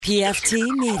PFT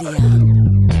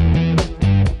Media.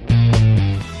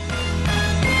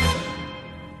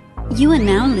 You are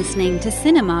now listening to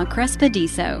Cinema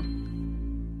Crespediso.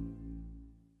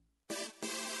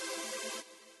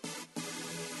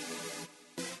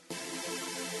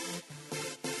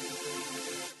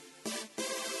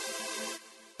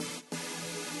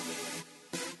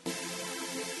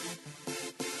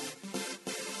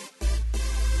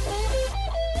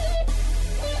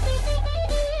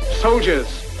 Soldiers,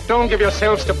 don't give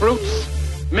yourselves to brutes.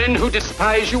 Men who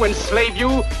despise you, enslave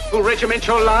you, who regiment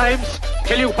your lives,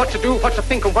 tell you what to do, what to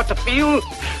think, and what to feel,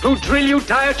 who drill you,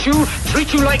 diet you,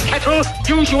 treat you like cattle,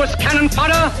 use you as cannon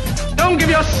fodder. Don't give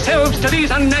yourselves to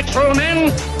these unnatural men,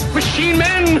 machine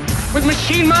men with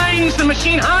machine minds and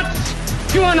machine hearts.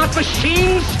 You are not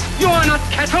machines, you are not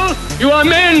cattle, you are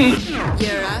men.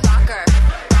 You're a rocker,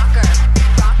 rocker,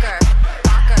 rocker,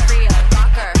 rocker, real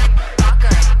rocker,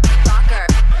 rocker, rocker,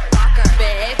 rocker,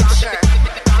 big rocker,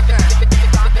 rocker,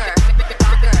 rocker,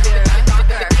 rocker, you're a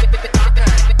rocker,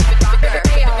 rocker, rocker,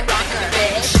 real rocker,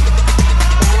 bitch.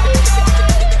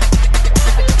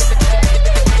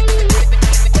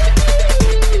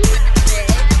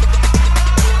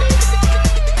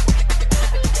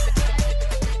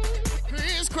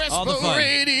 Chris Crespo All the fun.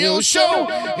 Radio Show.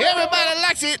 Everybody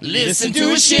likes it. Listen to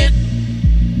his shit.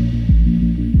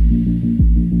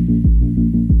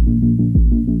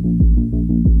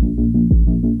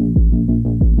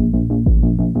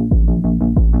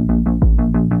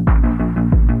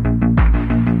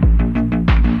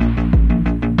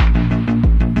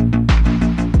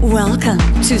 Welcome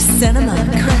to Cinema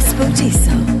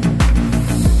Crespediso.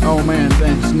 Oh man,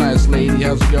 thanks, nice lady.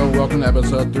 How's it going? Welcome to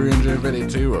episode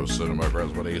 352 of Cinema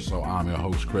Crespediso. I'm your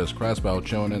host, Chris Crespo,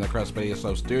 chilling in the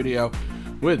Crespediso studio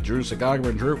with Drew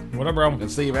Sagagman. Drew. What up, bro? And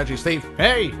Steve. Actually, Steve.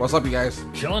 Hey, What's up, you guys?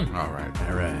 chilling. All right.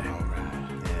 All right.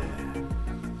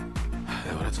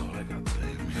 Yeah, well, that's all I got to say.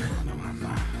 I'm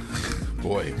not.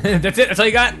 Boy, That's it. That's all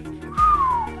you got.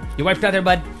 You wiped out there,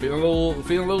 bud. feeling a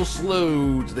little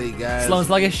slow today, guys. Slow and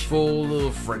sluggish? Full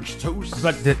of French toast.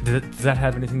 But does that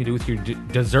have anything to do with your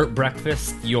dessert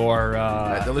breakfast, your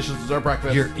delicious dessert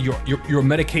breakfast. your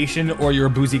medication, or your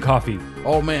boozy coffee?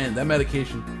 Oh man, that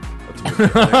medication. That's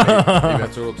maybe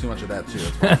that's a little too much of that too.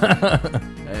 That's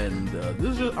fine. And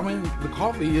this is just, I mean, the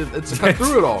coffee, it's cut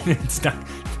through it all. It's not.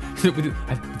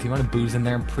 If you want to booze in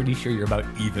there, I'm pretty sure you're about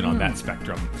even on that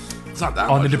spectrum. It's not that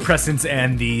On much. the depressants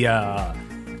and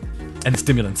the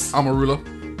stimulants. Amarula,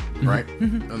 right?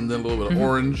 And then a little bit of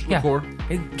orange liqueur.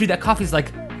 Hey, dude, that coffee's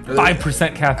like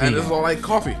 5% caffeine. And this is all like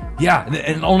coffee. Yeah,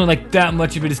 and only like that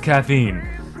much of it is caffeine.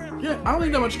 Yeah, I don't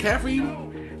need that much caffeine.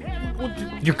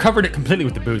 You're covered it completely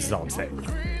with the booze, is all I'm saying.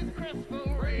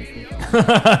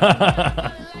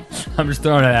 I'm just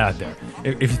throwing it out there.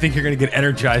 If you think you're going to get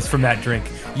energized from that drink,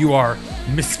 you are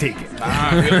mistaken.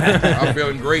 I'm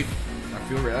feeling great. I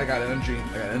feel great. I got energy.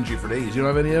 I got energy for days. You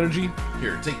don't have any energy?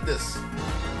 Here, take this.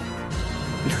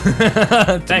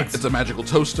 Thanks. It's a magical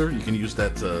toaster. You can use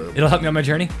that It'll help me on my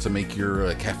journey. to make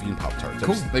your caffeine Pop-Tarts.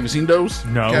 Cool. Have you seen those?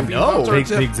 No. Caffeine No. Pop-Tarts?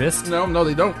 They Yeah. exist? No,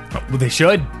 they don't. Well, they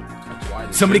should. That's why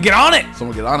they Somebody should. get on it.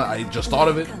 Someone get on it. I just thought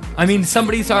of it. I mean,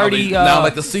 somebody's already. Now,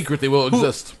 like the secret, they will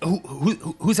exist.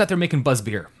 Who's out there making buzz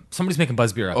beer? Somebody's making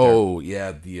buzz beer out there. Oh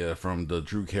yeah, the from the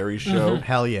Drew Carey show.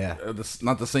 Hell yeah.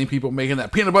 Not the same people making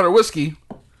that peanut butter whiskey.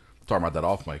 Talking about that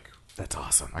off mic. That's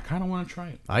awesome. I kind of want to try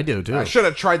it. I do, too. I should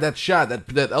have tried that shot, that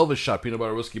Elvis shot, peanut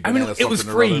butter whiskey. I mean, banana it was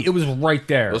something or free. other. It was right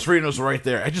there. It was free and it was right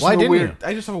there. I just Why have a didn't weird. you?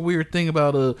 I just have a weird thing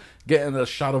about getting a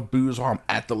shot of booze while I'm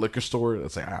at the liquor store.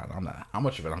 It's like I'm not. How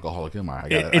much of an alcoholic am I?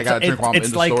 I got to drink while I'm in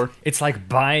the like, store. It's like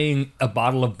buying a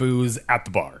bottle of booze at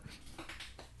the bar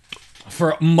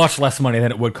for much less money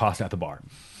than it would cost at the bar.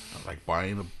 Like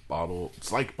buying a bottle.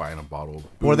 It's like buying a bottle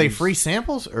of booze. Were they free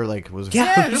samples or like was it?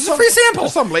 Yeah, just just a some- free sample.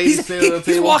 just some lady He's, sitting at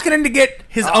the he's table. walking in to get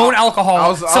his own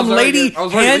alcohol. Some lady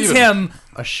ready hands to leave him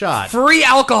a shot? free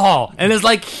alcohol and is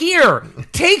like, "Here,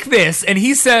 take this," and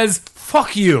he says,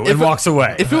 "Fuck you," and walks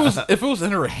away. If it was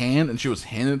in her hand and she was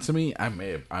handing it to me, I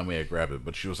may have grabbed it.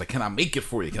 But she was like, "Can I make it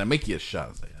for you? Can I make you a shot?" I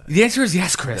was like, The answer is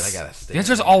yes, Chris. I gotta stay The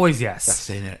answer is there. always "I yes.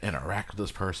 stay and interact with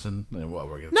this person." And what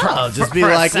we're gonna No, just be for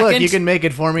a like, look, second- you can make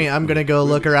it for me. I'm gonna go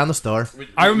look around the store.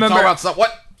 I remember- Talk about stuff.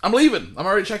 What? I'm leaving. I'm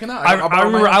already checking out. I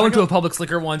remember I went to a Publix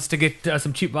liquor once to get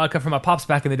some cheap vodka for my pops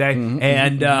back in the day,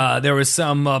 and there was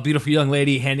some beautiful young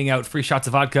lady handing out free shots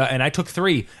of vodka, and I took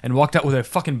 3 and walked out with a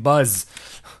fucking buzz.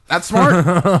 That's smart.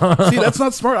 See, that's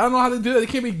not smart. I don't know how to do that. They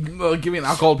can't be giving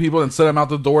alcohol to people and send them out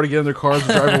the door to get in their cars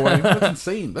and drive away. That's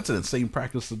insane. That's an insane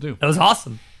practice to do. That was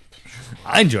awesome.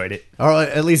 I enjoyed it. Or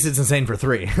at least it's insane for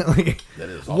 3. Like, That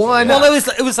is also, one. yeah. Well,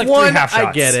 it was like One, 3 half shots.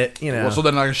 I get it. You know. Well, so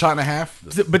then like a shot and a half.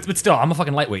 But still, I'm a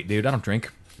fucking lightweight, dude. I don't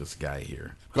drink. This guy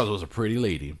here, because it was a pretty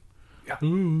lady.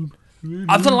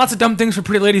 I've done lots of dumb things for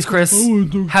pretty ladies, Chris.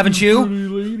 Haven't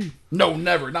you? No,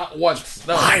 never, not once.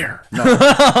 No. Liar. No.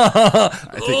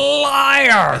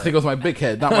 Liar. I think it was my big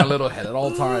head, not my little head, at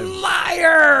all times.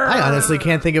 Liar. I honestly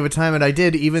can't think of a time that I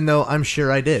did, even though I'm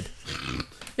sure I did.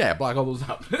 Yeah, block all those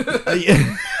out.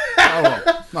 Yeah. I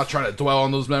won't. Not trying to dwell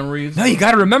on those memories. No, you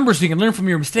got to remember so you can learn from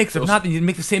your mistakes. If not, then you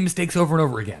make the same mistakes over and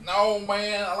over again. No,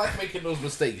 man, I like making those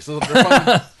mistakes. Those are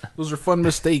fun, those are fun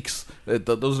mistakes.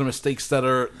 Those are mistakes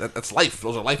that's life.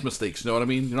 Those are life mistakes. You know what I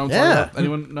mean? You know what I'm talking about?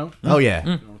 Anyone know? Oh, yeah. You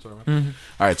know what I'm talking about?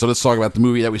 All right, so let's talk about the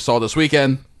movie that we saw this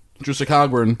weekend. Drewsa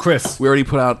Cogburn. Chris. We already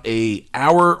put out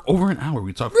over an hour.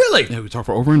 We talked. Really? Yeah, we talked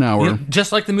for over an hour. You know,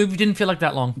 just like the movie didn't feel like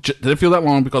that long. Didn't feel that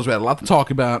long because we had a lot to talk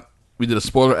about. We did a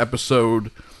spoiler episode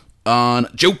on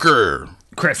Joker.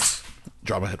 Chris.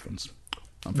 Drop my headphones.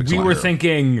 I'm fixing We my were hair.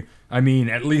 thinking, I mean,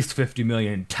 at least $50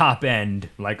 million, top end,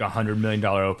 like $100 million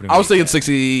opening. I was thinking weekend.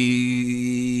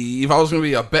 60. If I was going to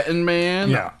be a betting man,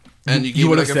 Yeah. and you You gave me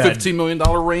would've like a said- $15 million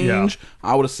range, Yeah.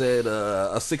 I would have said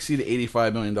a $60 to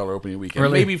 $85 million opening weekend.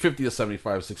 Really? Maybe 50 to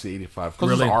 75, 60 to 85. Because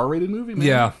Really? it's an R-rated movie, man.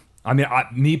 Yeah. I mean,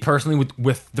 me personally,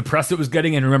 with the press it was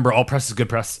getting, and remember, all press is good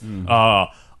press,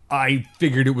 I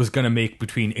figured it was going to make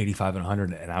between 85 and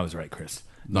 100, and I was right, Chris.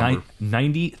 Number.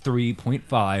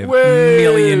 $93.5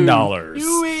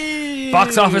 million. Whee!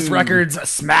 Box office records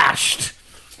smashed.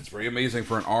 It's very amazing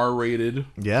for an R-rated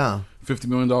Yeah. $50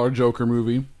 million Joker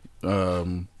movie.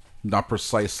 Not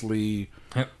precisely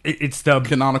It's the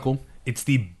canonical. It's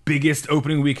the biggest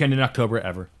opening weekend in October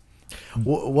ever.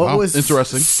 What Wow, was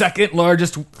interesting? Second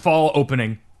largest fall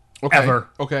opening Okay. ever.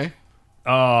 Okay.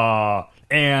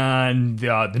 And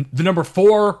the number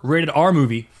 4 rated R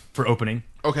movie for opening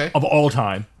Okay. of all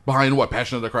time. Behind what?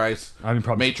 Passion of the Christ? I mean,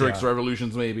 probably Matrix yeah,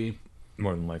 Revolutions, maybe?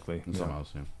 more than likely. And Yeah. something else,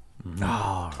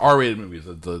 yeah. R-rated movies.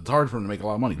 It's hard for them to make a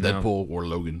lot of money. Deadpool or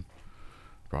Logan.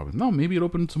 Probably. No, maybe it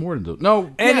opened some more than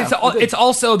No. And yeah, it's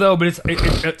also though, but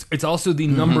it's also the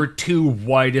number 2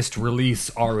 widest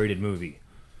release R-rated movie.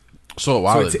 So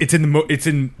wow. So it's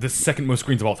in the second most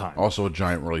screens of all time. Also a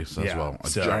giant release as Yeah, well. A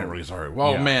so- giant release. All right.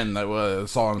 Well, yeah. man, I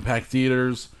saw in packed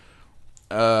theaters.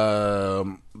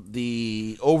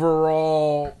 The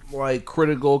overall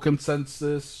critical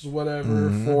consensus,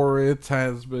 whatever for it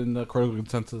has been critical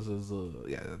consensus is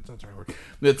that's right word.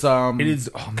 It's It is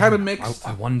kind of mixed.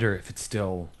 I wonder if it's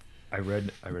still. I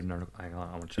read an article. Hang on,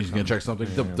 I want to check. He's gonna check something.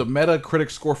 Yeah. The Metacritic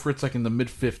score for it's like in the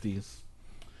mid-50s.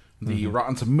 The Mm-hmm.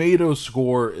 Rotten Tomatoes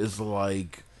score is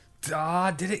like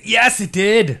Did it? Yes, it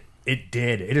did. It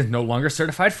did. It is no longer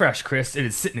certified fresh, Chris. It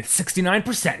is sitting at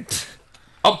 69%.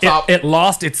 up top. It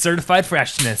lost its certified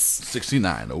freshness.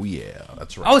 69. Oh yeah,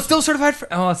 that's right. Oh, it's still certified.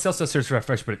 It's still certified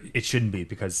fresh, but it shouldn't be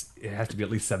because it has to be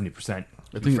at least 70%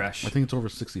 I think fresh. I think it's over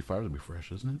 65 to be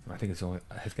fresh, isn't it? I think it's only.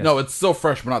 No, it's still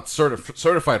fresh, but not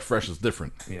certified fresh is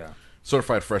different. Yeah.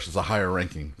 Certified fresh is a higher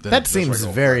ranking. Than that just seems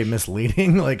regular very fresh.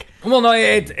 misleading. Like, Well, no,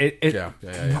 it Yeah.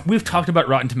 We've talked about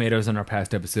Rotten Tomatoes in our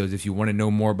past episodes. If you want to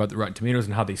know more about the Rotten Tomatoes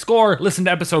and how they score, listen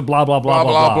to episode blah blah blah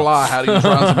Blah blah blah. How to use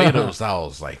Rotten Tomatoes? That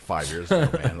was like 5 years ago,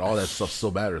 man. All that stuff still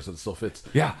matters. It still fits.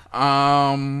 Yeah.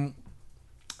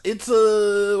 It's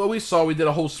what we saw. We did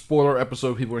a whole spoiler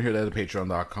episode. People are here at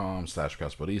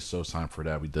patreon.com/CrespodiSo. It's time for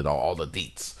that. We did all the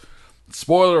deets.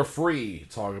 Spoiler free.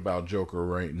 Talk about Joker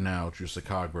right now. Drewsa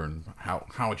Cogburn.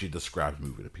 How would you describe the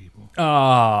movie to people?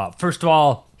 First of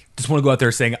all, just want to go out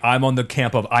there saying I'm on the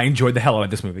camp of I enjoyed the hell out of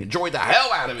this movie. Enjoyed the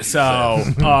hell out of it. So,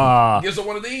 gives it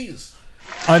one of these.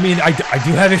 I mean, I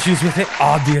do have issues with it,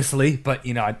 obviously, but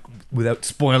without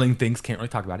spoiling things, can't really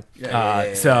talk about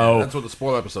it. So that's what the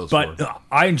spoiler episode's but for.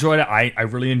 I enjoyed it. I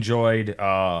really enjoyed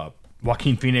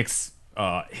Joaquin Phoenix.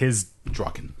 His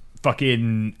Drucken.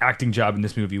 fucking acting job in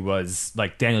this movie was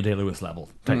like Daniel Day-Lewis level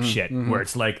type shit, where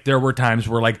it's like there were times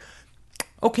where like,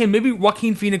 okay, maybe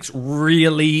Joaquin Phoenix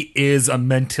really is a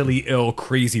mentally ill,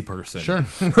 crazy person. Sure.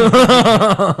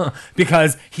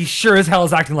 Because he sure as hell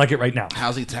is acting like it right now.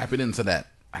 How's he tapping into that?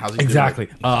 How's he Exactly.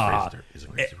 doing it? He's a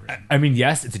crazy person. I mean,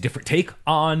 yes, it's a different take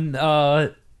on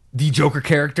the Joker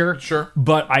character. Sure.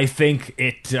 But I think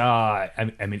it, I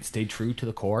mean, it stayed true to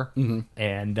the core.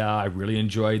 And I really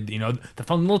enjoyed, the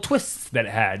fun little twists that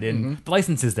it had and the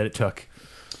licenses that it took.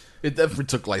 It definitely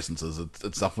took licenses.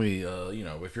 It's definitely,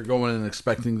 if you're going and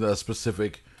expecting the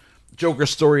specific Joker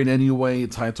story in any way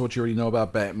tied to what you already know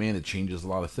about Batman, it changes a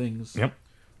lot of things. Yep.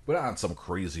 But not in some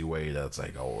crazy way that's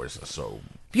like, oh, it's so...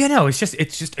 Yeah, no, it's just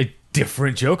a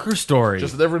different Joker story.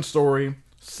 Just a different story.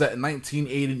 set in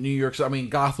 1980 New York. I mean,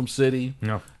 Gotham City.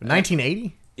 No.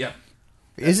 1980. Yeah.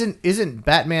 Isn't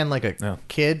Batman like a No.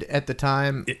 kid at the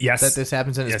time Yes. that this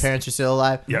happens and his Yes. parents are still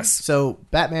alive? Yes. So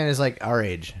Batman is like our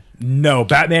age. No,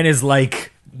 Batman is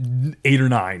like 8 or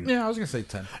 9. Yeah, I was gonna say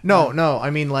 10. No, I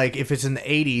mean like if it's in the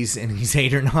 80s and he's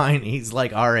 8 or 9, he's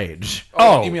like our age.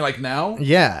 Oh. You mean like now?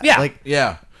 Yeah. Yeah. Like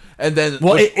Yeah. And then,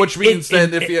 Well, which means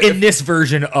then if you... in this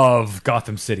version of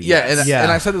Gotham City. Yeah, and, Yeah.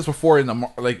 and I said this before in the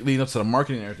leading up to the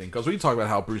marketing and everything, because we talked about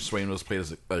how Bruce Wayne was played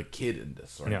as a kid in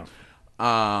this, right? Yeah.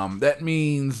 That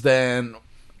means then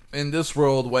in this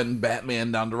world, when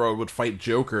Batman down the road would fight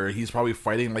Joker, he's probably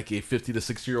fighting like a 50 to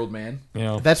 60-year-old man.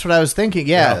 Yeah. that's what I was thinking.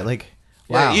 Yeah, like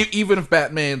wow. Yeah, even if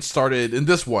Batman started in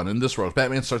this world, if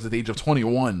Batman starts at the age of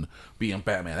 21 being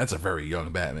Batman, that's a very young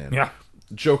Batman. Yeah.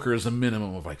 Joker is a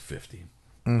minimum of like 50.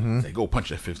 They go punch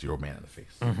that 50-year-old man in the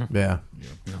face. Yeah.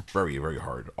 Very, very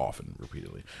hard, often,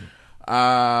 repeatedly.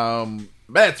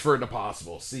 That's for the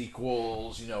possible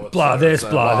sequels, et Blah cetera, this, et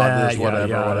cetera, blah that, this, whatever,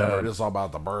 yada, yada. whatever. This is all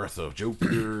about the birth of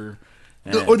Joker.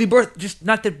 Or the birth, just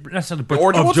not necessarily the birth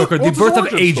Origin- of what's Joker, his- the what's his birth of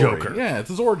origin a story? Joker. Yeah, it's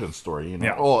his origin story.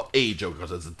 Yeah. Well, a Joker,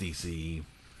 because it's a DC,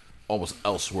 almost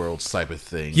Elseworlds type of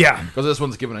thing. Yeah. Because this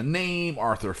one's given a name,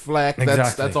 Arthur Fleck.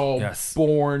 Exactly, That's all yes.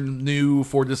 born new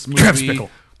for this movie. Travis Bickle.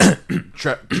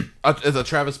 It's a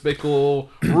Travis Bickle,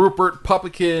 Rupert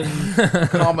Pupkin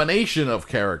combination of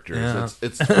characters. Yeah.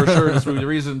 It's for sure this movie. The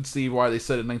reason, Steve, why they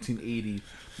said it in 1980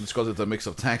 is because it's a mix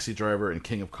of Taxi Driver and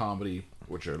King of Comedy,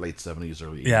 which are late 70s,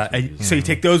 early 80s. Yeah, movies. so you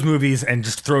take those movies and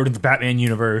just throw it in the Batman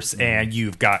universe, and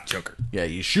you've got Joker. Yeah,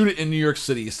 you shoot it in New York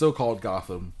City. It's still called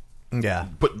Gotham. Yeah.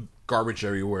 Put garbage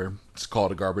everywhere. It's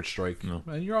called a garbage strike.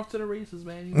 And you're off to the races,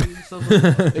 man. You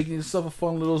making yourself a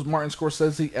fun little Martin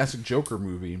Scorsese-esque Joker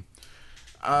movie.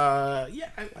 Yeah,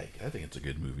 I like it. I think it's a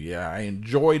good movie. Yeah, I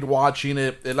enjoyed watching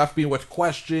it. It left me with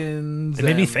questions. It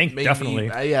made me and think, definitely.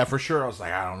 Yeah, for sure. I was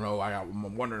like, I don't know.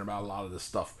 I'm wondering about a lot of this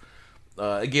stuff.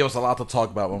 It gave us a lot to talk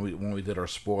about when we did our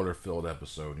spoiler-filled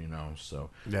episode, So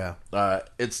Yeah.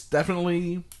 it's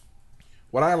definitely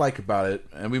what I like about it,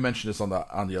 and we mentioned this on the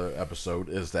other episode,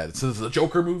 is that since it's a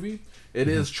Joker movie, it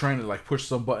is trying to like push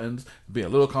some buttons, be a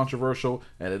little controversial,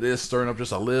 and it is stirring up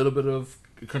just a little bit of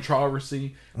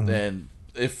controversy. Then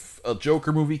if a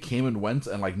Joker movie came and went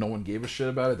and like no one gave a shit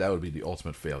about it, that would be the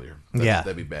ultimate failure.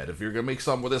 That'd be bad. If you're gonna make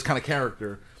something with this kind of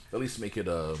character, at least make it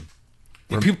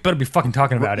People better be fucking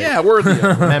talking about it. yeah, worthy of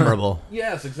it. Memorable.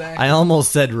 Yes, exactly. I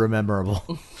almost said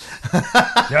rememberable.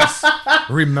 Yes.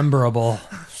 Rememberable.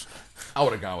 I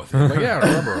would have gone with it. Like, yeah,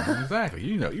 remember exactly.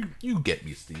 You get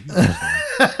me, Steve. You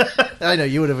understand. I know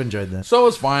you would have enjoyed that. So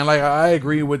it's fine. Like I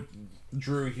agree with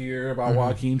Drew here about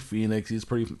Joaquin Phoenix. He's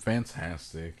pretty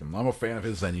fantastic, and I'm a fan of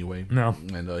his anyway. No.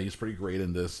 And he's pretty great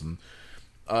in this. And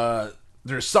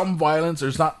there's some violence.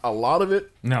 There's not a lot of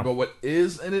it. No. But what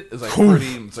is in it is like pretty.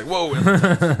 It's like whoa,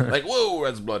 like whoa,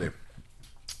 that's bloody.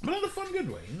 But in a fun,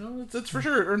 good way. It's for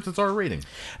sure it earns its R rating.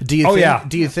 Do you Oh, think, yeah.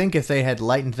 Do you think if they had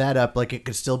lightened that up, like it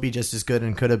could still be just as good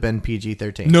and could have been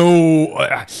PG-13? No.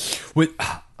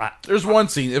 There's one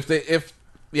scene if they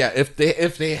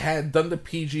had done the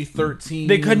PG-13,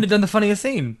 They couldn't have done the funniest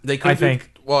scene. They could I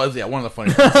think. Well, yeah, one of the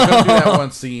funny things. They couldn't do that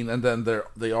one scene, and then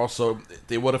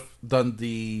they would have done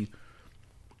the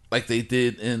like they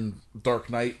did in Dark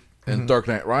Knight and Dark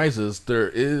Knight Rises.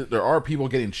 There are people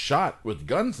getting shot with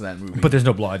guns in that movie, But there's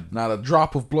no blood. not a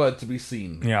drop of blood to be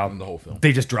seen. Yeah. in the whole film.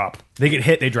 They just drop. They get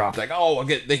hit, they drop. It's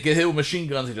like they get hit with machine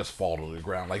guns, they just fall to the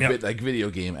ground like Yeah. like video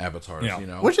game avatars.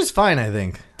 Yeah. Which is fine, I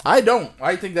think. I don't.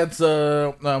 I think that's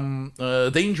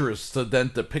dangerous to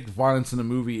then depict violence in a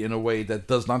movie in a way that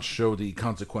does not show the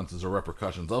consequences or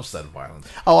repercussions of said violence.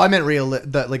 Oh, I meant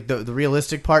the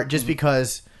realistic part, just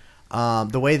because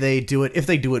the way they do it, if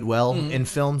they do it well in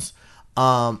films,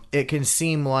 it can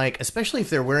seem like, especially if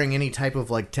they're wearing any type of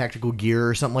like tactical gear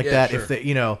or something like Yeah, that, sure. if they,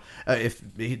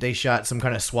 if they shot some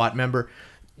kind of SWAT member,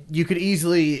 you could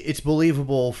easily, it's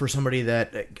believable for somebody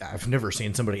that I've never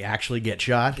seen somebody actually get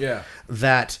shot. Yeah.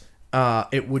 That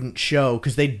it wouldn't show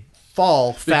because they'd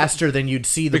fall faster than you'd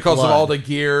see the Because blood. of all the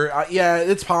gear. Yeah,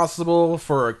 it's possible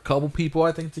for a couple people,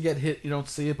 I think, to get hit. You don't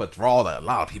see it, but for all that, a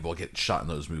lot of people get shot in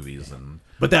those movies, and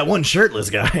But that one shirtless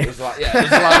guy. there's a lot. Yeah,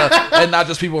 there's a lot of, and not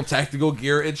just people in tactical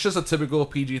gear. It's just a typical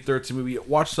PG-13 movie.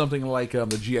 Watch something like the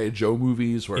G.I. Joe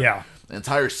movies, where Yeah.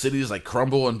 entire cities like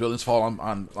crumble and buildings fall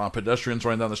on pedestrians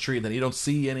running down the street, and then you don't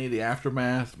see any of the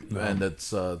aftermath, and it's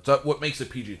that's what makes it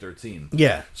PG-13.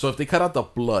 Yeah. So if they cut out the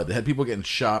blood, they had people getting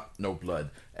shot, no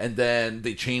blood, and then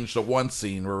they changed the one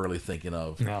scene we're really thinking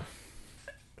of. No.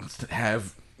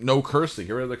 Have no cursing.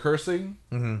 Get rid of the cursing.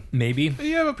 Maybe.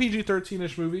 You have a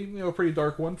PG-13ish movie, a pretty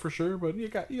dark one for sure, but you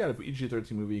got a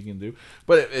PG-13 movie you can do.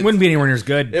 But it Wouldn't be anywhere near as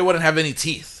good. It wouldn't have any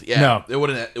teeth. Yeah, No. it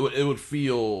wouldn't. It would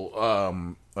feel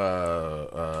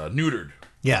neutered.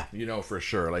 Yeah. For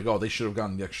sure. Like, they should have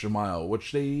gone the extra mile,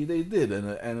 which they did,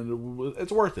 and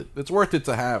it's worth it. It's worth it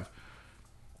to have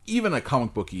even a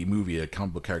comic booky movie, a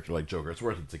comic book character like Joker. It's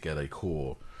worth it to get a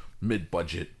cool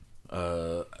mid-budget,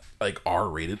 like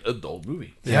R-rated adult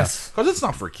movie. Yes. Because it's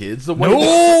not for kids. No!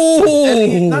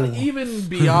 Not even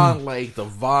beyond like the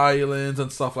violence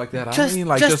and stuff like that. I mean,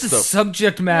 like just the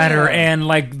subject matter and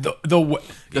like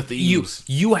the themes.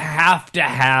 You have to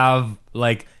have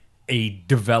like a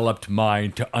developed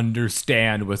mind to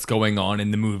understand what's going on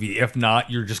in the movie. If not,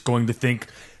 you're just going to think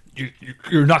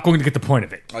you're not going to get the point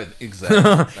of it.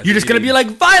 Exactly. You're just going to be like,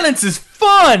 violence is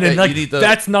fun, and like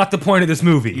that's not the point of this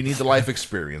movie. You need the life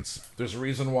experience. There's a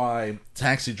reason why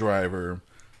Taxi Driver,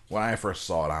 when I first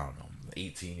saw it, I don't know,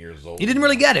 18 years old. You didn't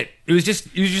really get it. It was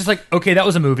just like, okay, that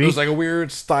was a movie. It was like a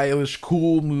weird, stylish,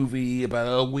 cool movie about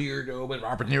a weirdo, but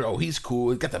Robert De Niro, he's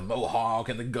cool. He's got the mohawk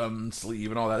and the gun sleeve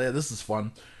and all that. Yeah, this is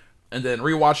fun. And then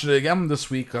rewatching it again this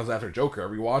week, because after Joker, I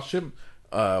rewatched it.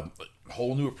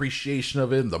 Whole new appreciation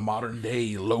of it. The modern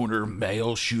day loner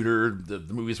male shooter. The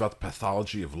movie's about the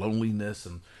pathology of loneliness.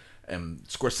 And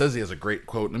Scorsese has a great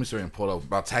quote. Let me see if I can pull it up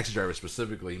about Taxi Driver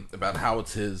specifically, about how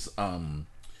it's his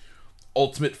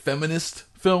ultimate feminist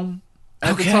film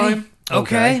at the time.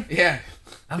 Okay. Yeah.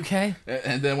 Okay.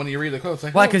 And then when you read the quote, it's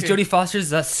like, why? Because Jodie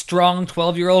Foster's a strong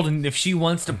 12-year-old, and if she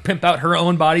wants to pimp out her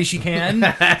own body, she can.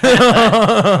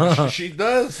 She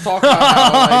does talk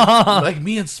about how like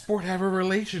me and sport have a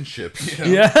relationship.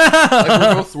 Yeah.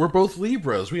 Like we're both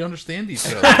Libras. We understand each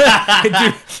other.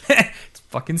 Dude, it's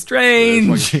fucking strange.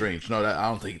 It's fucking strange. No, I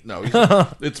don't think. No,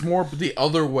 it's more the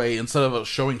other way. Instead of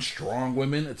showing strong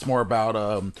women, it's more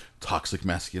about toxic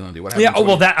masculinity. What happens? Yeah. Oh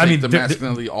well, the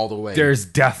masculinity all the way. There's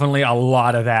definitely a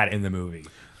lot of that in the movie.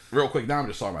 Real quick, now I'm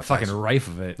just talking about fucking rife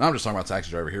of it. Now I'm just talking about Taxi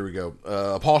Driver. Here we go.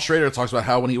 Paul Schrader talks about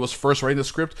how when he was first writing the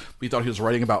script, he thought he was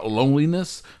writing about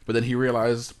loneliness, but then he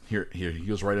realized here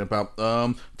he was writing about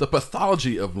the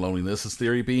pathology of loneliness. His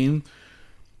theory being,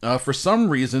 for some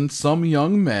reason, some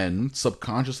young men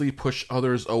subconsciously push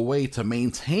others away to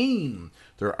maintain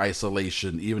their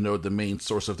isolation, even though the main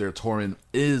source of their torment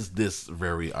is this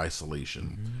very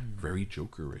isolation. Very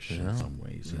Jokerish in some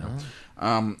ways, you know.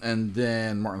 And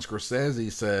then Martin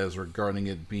Scorsese says regarding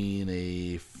it being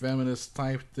a feminist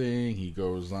type thing, he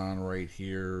goes on right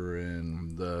here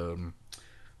and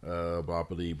I'll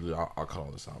call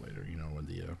this out later, you know,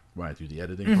 when I do the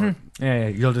editing part. Yeah,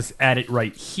 you'll just add it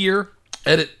right here.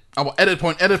 Edit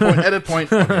point.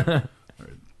 Okay.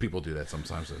 People do that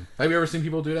sometimes. Have you ever seen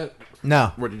people do that?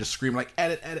 No. Where they just scream like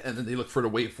edit, and then they look for the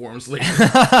waveforms later.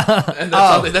 And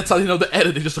that's how they know the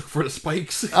edit. They just look for the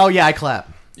spikes. Oh yeah, I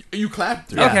clap. You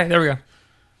clap? Yeah. Okay, there we go.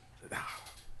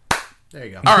 There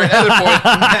you go. All right, edit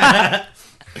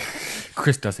point.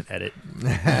 Chris doesn't edit.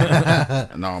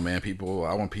 No, man,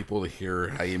 I want people to hear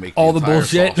how you make all the entire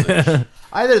bullshit. sausage.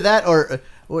 Either that or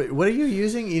what are you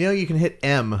using? You know, you can hit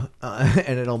M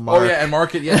and it'll mark. Oh yeah, and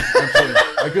mark it. Yeah, absolutely.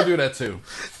 I could do that too.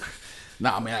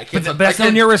 Nah, man, I can't. But that's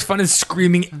not near as fun as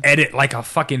screaming edit like a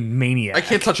fucking maniac. I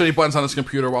can't touch any buttons on this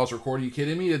computer while it's recording. You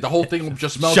kidding me? The whole thing will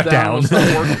just melt Shut down. down. It's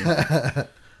not working.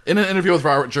 In an interview with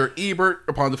Roger Ebert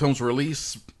upon the film's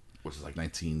release, which is like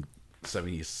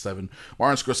 1977,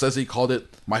 Martin Scorsese called it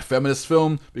my feminist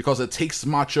film because it takes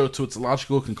macho to its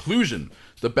logical conclusion.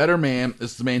 The better man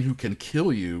is the man who can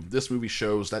kill you. This movie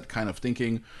shows that kind of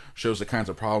thinking, shows the kinds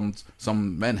of problems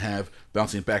some men have,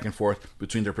 bouncing back and forth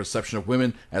between their perception of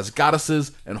women as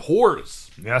goddesses and whores.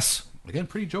 Yes. Again,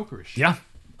 pretty Jokerish. Yeah,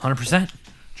 100%.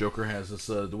 Joker has this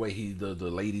the way the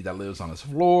lady that lives on his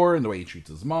floor, and the way he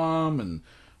treats his mom, and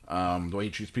the way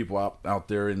he treats people out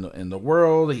there in the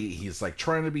world. He's like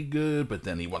trying to be good, but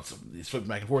then he's flipping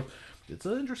back and forth. It's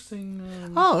an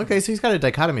interesting. Oh, okay. So he's got a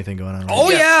dichotomy thing going on. Right? Oh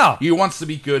yeah. He wants to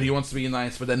be good. He wants to be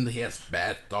nice, but then he has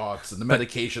bad thoughts, and the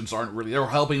medications aren't really. They're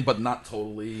helping, but not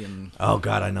totally. And oh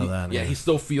god, I know that. Yeah, he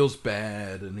still feels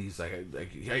bad, and he's like,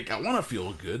 I want to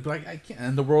feel good, but I can't,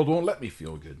 and the world won't let me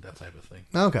feel good. That type of thing.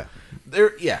 Okay.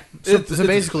 Yeah. So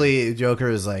basically, Joker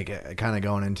is like kind of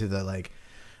going into the like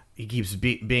he keeps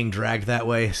being dragged that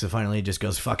way, so finally he just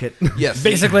goes, fuck it. Yes,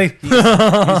 Basically. he's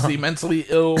the mentally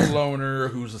ill loner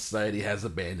who society has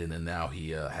abandoned, and now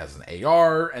he has an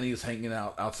AR, and he's hanging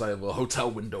out outside of a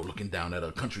hotel window looking down at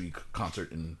a country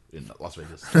concert in Las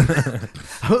Vegas.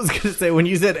 I was going to say, when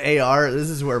you said AR, this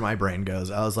is where my brain goes.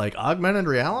 I was like, augmented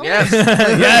reality? Yes.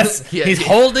 Yes, Yeah, he's yeah.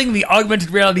 holding the augmented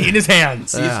reality in his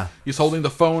hands. Yeah. He's holding the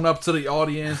phone up to the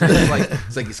audience. And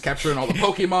it's like he's capturing all the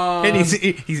Pokemon. And he's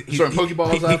throwing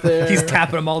Pokeballs out there. He's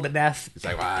tapping them all to death. He's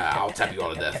like, wow, I'll tap you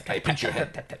all to death. I pinch your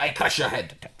head. I crush your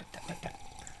head.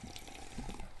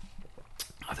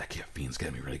 Oh, that caffeine's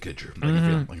getting me really good, Drew.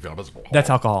 Like you feel invisible. That's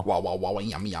alcohol. Wow, wow, wow,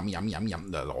 yum, yum, yum, yum,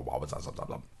 yum.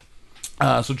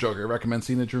 So Joker, recommend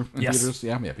seeing it, Drew? In Yes. theaters?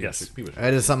 Yeah, people Yes. should.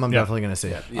 It is something I'm definitely going to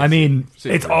see. I mean, see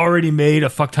it it's for real. already made a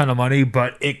fuck ton of money,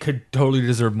 but it could totally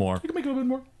deserve more. You can make a little bit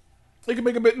more. You can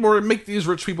make a bit more and make these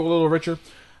rich people a little richer.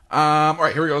 All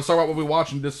right, here we go. Let's talk about what we're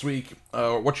watching this week.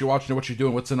 What you're watching and what you're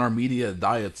doing. What's in our media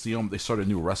diets. They started a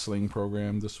new wrestling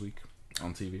program this week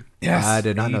on TV. Yes, I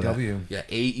did not know that. AEW. Yeah,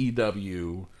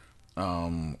 AEW,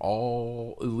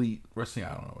 All Elite Wrestling. I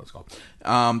don't know what it's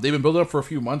called. They've been building up for a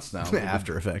few months now.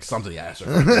 After Effects. Something, yeah. After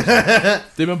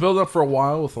Effects. They've been building up for a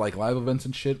while with like live events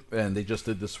and shit, and they just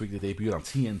did this week. They debuted on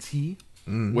TNT,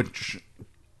 which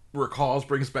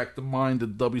brings back to mind the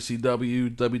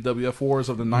WCW, WWF wars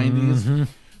of the 90s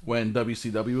when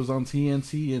WCW was on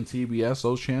TNT and TBS,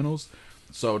 those channels.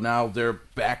 So now they're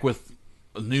back with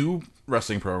a new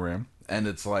wrestling program, and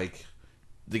it's like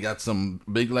they got some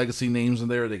big legacy names in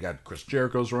there. They got Chris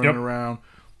Jericho's running around.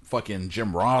 Fucking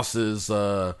Jim Ross is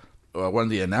one of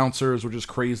the announcers, which is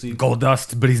crazy.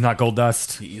 Goldust, but he's not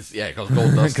Goldust. Because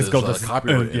Goldust is Goldust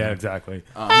copyrighted. yeah, exactly.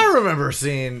 I remember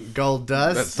seeing Gold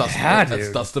Dust. That's Dustin, Yeah, that's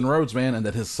dude. Dustin Rhodes, man, and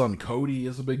then his son Cody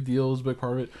is a big deal, is a big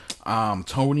part of it.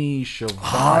 Tony Schiavone.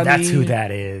 Oh, that's who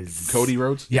that is. Cody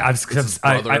Rhodes. Yeah, It's his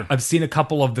brother. I've seen a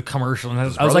couple of the commercials, and I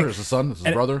was brother, like, is his son, is his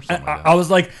and- brother, something like that. I was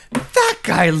like, that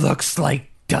guy looks like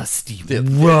Dusty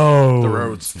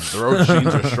Rhodes. The Rhodes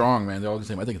genes are strong, man. They're all the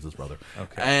same. I think it's his brother.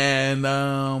 Okay. And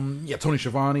Tony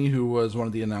Schiavone, who was one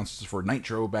of the announcers for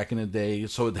Nitro back in the day.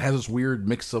 So it has this weird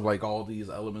mix of like all these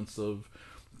elements of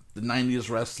the 90s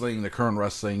wrestling, the current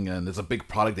wrestling, and it's a big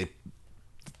product. It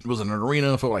was in an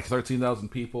arena for like 13,000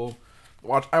 people.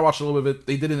 I watched a little bit of it.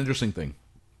 They did an interesting thing.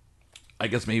 I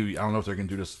guess maybe, I don't know if they're going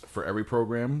to do this for every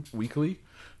program weekly.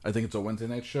 I think it's a Wednesday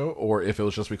night show, or if it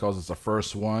was just because it's the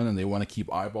first one and they want to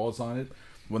keep eyeballs on it.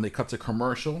 When they cut to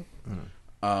commercial,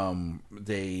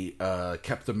 they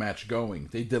kept the match going.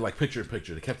 They did like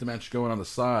picture-in-picture. They kept the match going on the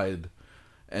side,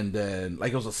 and then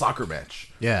like it was a soccer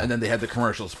match. Yeah. And then they had the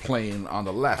commercials playing on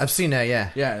the left. I've seen that, yeah.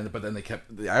 Yeah, but then they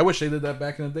kept. I wish they did that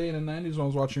back in the day in the 90s when I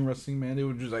was watching wrestling, man. They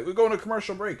would just like, we're going to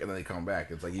commercial break, and then they come back.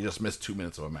 It's like you just missed 2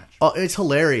 minutes of a match. Oh, it's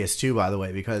hilarious too, by the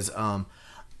way, because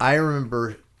I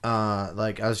remember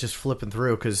like I was just flipping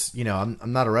through because I'm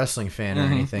not a wrestling fan or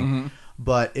anything,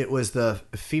 but it was the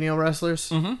female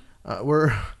wrestlers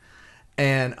were,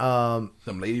 and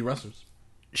Some lady wrestlers.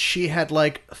 she had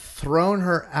like thrown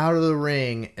her out of the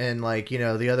ring, and like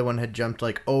the other one had jumped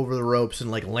like over the ropes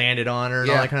and like landed on her and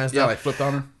all that kind of stuff. Yeah, like flipped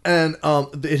on her. And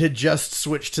it had just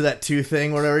switched to that 2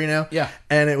 thing, whatever, Yeah.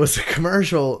 And it was a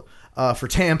commercial for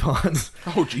tampons.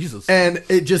 Oh, Jesus. And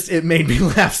it made me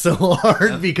laugh so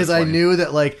hard because that's I funny. knew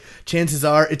that like chances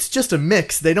are it's just a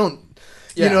mix. They don't,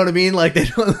 you Yeah. know what I mean? Like they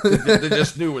don't. They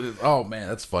just knew it. Oh, man,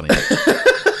 that's funny.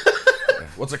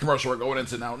 What's the commercial we're going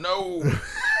into now? No.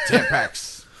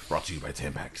 Tampax. Brought to you by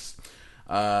Tampax.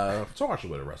 So I watched a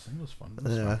bit of wrestling. It was fun.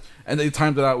 Yeah. And they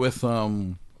timed it out with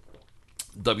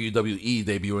WWE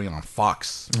debuting on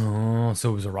Fox. Oh,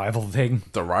 so it was a rival thing.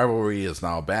 The rivalry is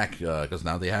now back because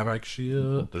now they have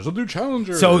actually there's a new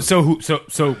challenger. So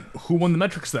who won the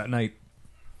metrics that night?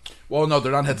 well, no,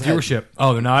 they're not head to head. Viewership.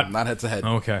 Oh, they're not. Not head to head.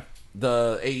 Okay.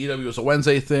 The AEW was a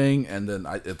Wednesday thing, and then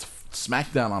it's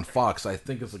SmackDown on Fox. I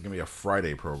think it's going to be a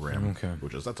Friday program. Okay.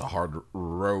 That's a hard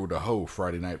road to hoe,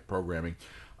 Friday night programming.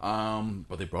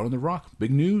 But they brought in The Rock.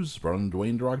 Big news. Brought in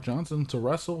Dwayne The Rock Johnson to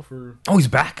wrestle for, Oh, he's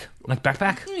back. Like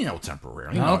back.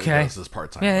 temporarily. Okay. This is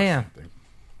part-time Yeah. wrestling thing.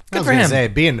 I was for gonna him. say,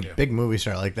 being a big movie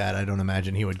star like that, I don't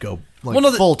imagine he would go like Well,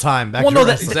 no, full time back well, to no,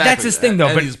 wrestling. That's his thing, though.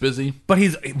 And But he's busy. But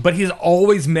he's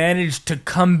always managed to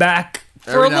come back for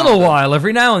Every a now little and then. while,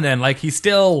 every now and then. Like he's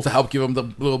still. To help give him the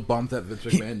little bump that Vince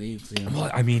McMahon needs. You know.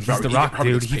 Well, I mean, he's Probably- The Rock,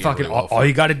 probably dude. gets He paid fucking really well for all it.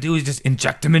 you got to do is just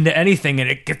inject him into anything, and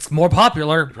it gets more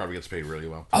popular. Probably gets paid really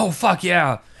well. Oh fuck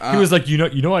yeah! He was like, you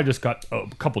know, I just got a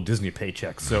couple Disney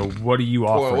paychecks. So what are you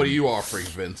offering? Well, what are you offering,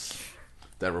 Vince?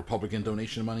 That Republican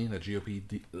donation money, that GOP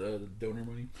donor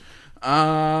money.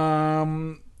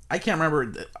 I can't remember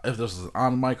if this was an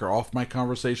on mic or off mic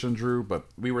conversation, Drew, but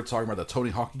we were talking about the Tony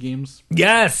Hawk games.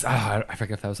 Yes, I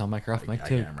forget if that was on mic or off mic I too.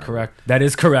 can't remember. Correct. That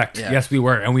is correct. Yeah. Yes, we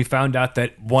were, and we found out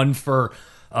that one for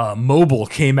mobile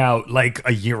came out like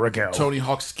a year ago. Tony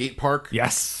Hawk Skate Park.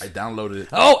 Yes. I downloaded it.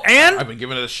 Oh, and I've been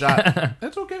giving it a shot.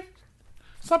 That's okay.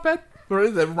 It's not bad.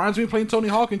 That reminds me of playing Tony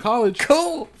Hawk in college.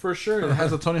 cool. For sure. It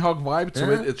has a Tony Hawk vibe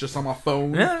to it. It's just on my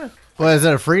phone. Yeah. Well, is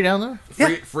that a free down there?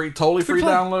 Totally free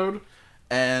play. download.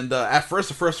 And at first,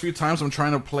 the first few times I'm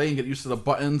trying to play and get used to the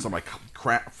buttons, I'm like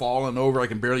falling over. I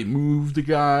can barely move the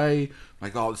guy. I'm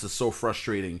like, oh, this is so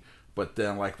frustrating. But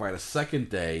then, like, by the second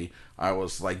day, I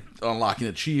was like unlocking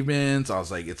achievements. I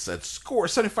was like, it said score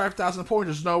 75,000 points.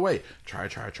 There's no way. Try,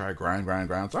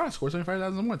 grind. So I score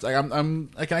 75,000 points. Like,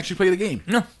 I can actually play the game.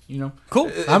 No. You know,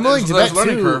 Cool. I'm willing to there's bet a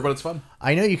learning too. curve, but it's fun.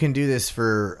 I know you can do this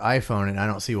for iPhone, and I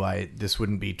don't see why this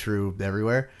wouldn't be true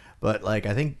everywhere. But like,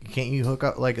 I think can't you hook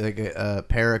up like a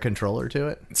pair of controller to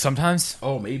it? Sometimes.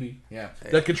 Oh, maybe. Yeah.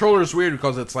 The controller is weird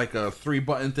because it's like a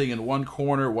 3-button thing in one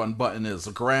corner. One button is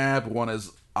grab, one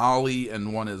is ollie,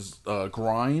 and one is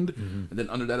grind. And then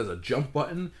under that is a jump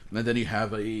button. And then you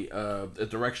have a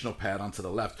directional pad onto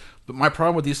the left. But my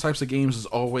problem with these types of games is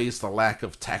always the lack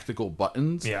of tactical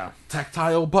buttons. Yeah.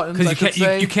 Tactile buttons, Because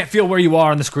you can't feel where you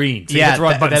are on the screen. So you have to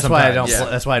run buttons that's why I don't. sometimes.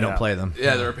 Yeah. That's why I don't play them.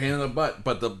 Yeah, they're a pain in the butt,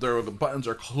 but the buttons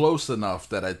are close enough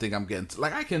that I think I'm getting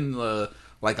like I can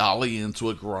like ollie into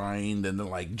a grind and then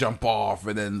like jump off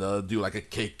and then do like a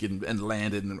kick and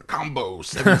land it and combo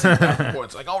 17,000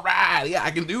 points. Like, all right, yeah,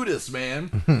 I can do this, man.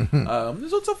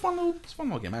 So it's a fun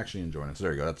little game. I'm actually enjoying it. So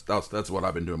there you go. That's what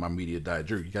I've been doing. My media diet.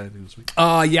 Drew, you got anything this week?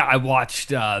 Yeah, I watched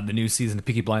the new season of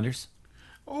Peaky Blinders.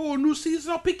 Oh, new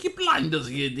season of Peaky Blinders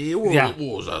here, dear. Yeah. What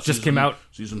was that? Just came out.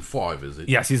 Season 5, is it?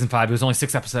 Yeah, season 5. It was only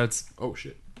 6 episodes. Oh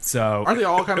shit. So Aren't they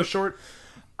all kind of short?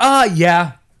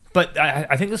 yeah. But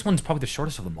I think this one's probably the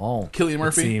shortest of them all. Cillian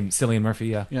Murphy? Cillian Murphy,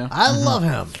 yeah. Yeah. I love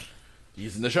him.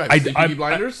 He's in the show. Have you seen Peaky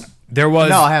Blinders? There was...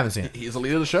 No, I haven't seen it. He's the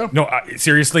lead of the show. No,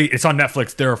 seriously, it's on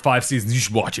Netflix. There are 5 seasons. You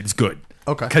should watch it. It's good.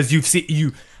 Okay. Because you've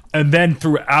seen... And then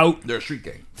throughout... They're a street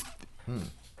gang.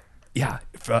 Yeah.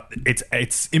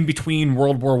 It's in between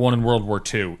World War I and World War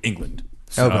II, England.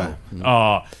 So,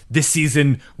 Okay. this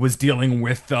season was dealing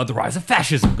with the rise of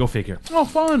fascism. Go figure. Oh,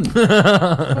 fun. Fun,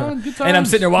 good times. And I'm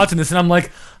sitting there watching this, and I'm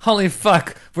like, holy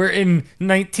fuck, we're in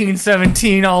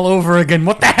 1917 all over again.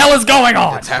 What the hell is going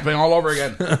on? It's happening all over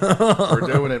again. We're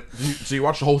doing it. So you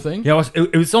watched the whole thing? Yeah,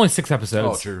 it was only 6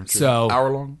 episodes. Oh, true. So, hour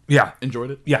long? yeah.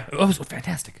 Enjoyed it? Yeah, it was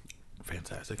fantastic.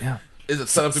 Fantastic. Yeah. Is it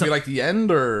set up to be like the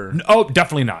end, or? Oh,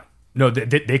 definitely not. No,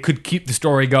 they could keep the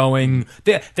story going.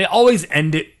 They always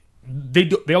end it.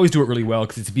 They always do it really well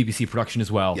because it's a BBC production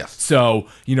as well. Yes. So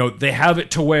they have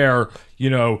it to where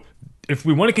if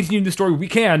we want to continue the story, we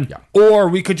can, Yeah. or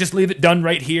we could just leave it done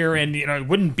right here, and it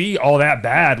wouldn't be all that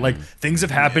bad. Like things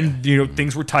have happened.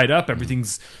 Things were tied up.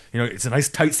 Everything's it's a nice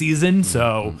tight season.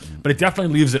 So, but it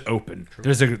definitely leaves it open. True.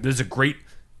 There's a great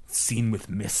scene with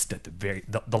Mist at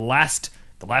the last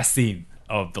scene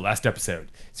of the last episode.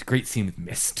 It's a great scene with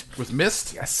Mist. With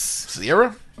Mist? Yes.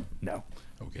 Sierra? No.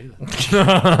 Okay,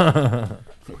 then.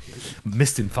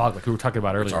 Mist and fog, like we were talking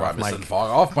about earlier. All right, off Mist mic. and Fog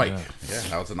off mic. Yeah,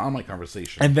 now it's an on mic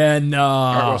conversation. And then,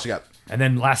 All right, what else you got? And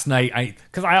then last night,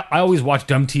 because I always watch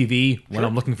dumb TV when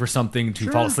I'm looking for something to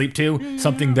fall asleep to,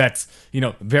 something that's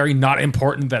very not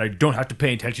important that I don't have to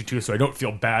pay attention to, so I don't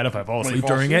feel bad if I fall When you asleep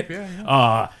fall during asleep, it.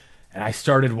 yeah. And I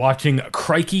started watching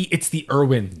Crikey, It's the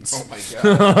Irwins. Oh my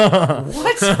god.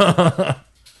 What?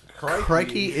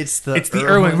 Crikey, it's the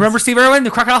Irwin. Remember Steve Irwin,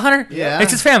 the crocodile hunter? Yeah.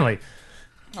 It's his family.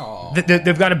 Oh.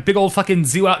 They've got a big old fucking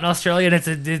zoo out in Australia, and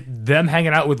it's them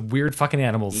hanging out with weird fucking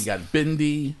animals. You got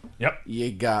Bindi. Yep.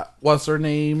 You got what's her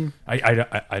name?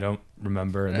 I don't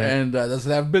remember. And does it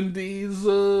have Bindi's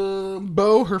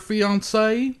Beau, her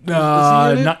fiance?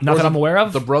 Not that I'm aware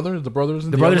of. The brothers. The brothers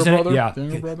in in it, brother? yeah. The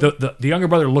younger brother? The younger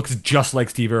brother looks just like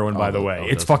Steve Irwin, by the way.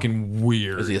 It's does he? fucking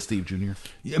weird. Is he a Steve Jr.?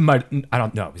 I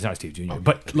don't know. He's not Steve Jr.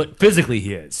 But like, physically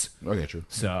he is. Okay, true.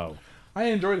 So, I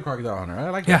enjoyed the Crocodile Hunter. I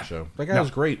like Yeah. that show. That guy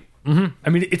was great. I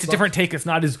mean, it's a different take. It's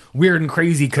not as weird and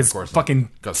crazy because Of course not. fucking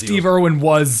 'Cause he Steve was- Irwin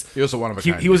was. He was a one of a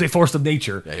He kind. was a force of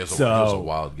nature. Yeah, he was a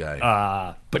wild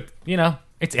guy. But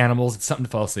it's animals. It's something to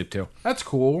fall asleep to. That's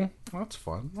cool. That's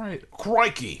fun. All right.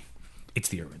 Crikey. It's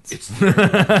the Irwins.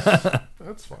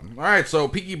 That's fun. All right, so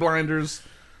Peaky Blinders.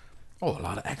 Oh, a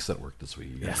lot of accent work this week.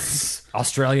 You guys. Yes.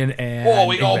 Australian and Oh,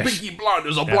 we all English. Peaky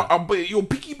Blinders. You're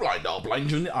Peaky Blinder. I'll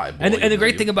blind you in the eye. And the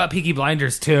great thing about Peaky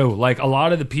Blinders too, like a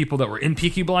lot of the people that were in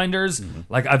Peaky Blinders,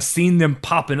 like I've seen them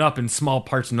popping up in small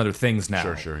parts and other things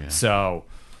now. Sure, yeah. So,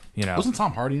 Wasn't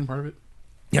Tom Hardy in part of it?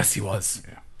 yes, he was.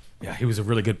 Yeah, he was a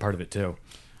really good part of it too.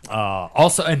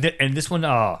 Also, and this one,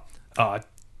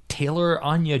 Taylor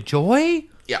Anya Joy,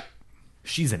 Yeah.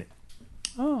 she's in it.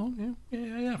 Oh,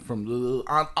 yeah. From the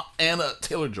Anna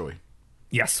Taylor-Joy.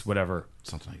 Yes, whatever.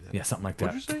 Something like that. Yeah, something like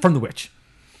What'd that. you say? From The Witch.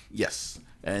 Yes.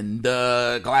 And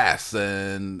Glass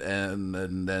and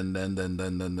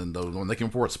the one they came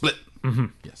for Split. Mm-hmm.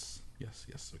 Yes.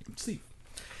 Steve.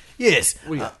 Yes.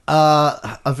 What do you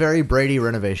got? A very Brady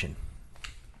renovation.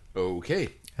 Okay.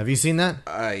 Have you seen that?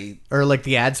 I Or like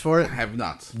the ads for it? have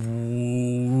not.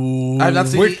 I've not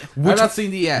seen. I've not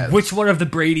seen the ads. Which one of the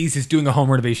Bradys is doing a home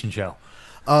renovation show?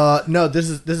 No, this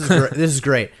is this is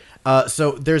great.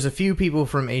 So there's a few people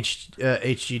from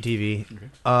HGTV,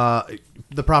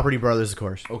 the Property Brothers, of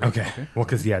course. Okay. Well,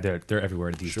 because they're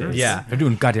everywhere these days. Yeah. They're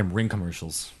doing goddamn Ring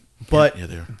commercials. But Yeah,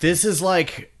 they are. this is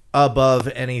like above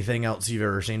anything else you've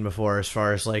ever seen before, as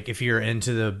far as like if you're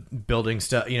into the building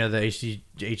stuff, the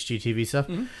HGTV stuff.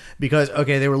 Because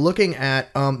they were looking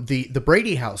at the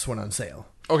Brady house went on sale.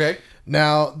 Okay.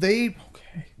 Now they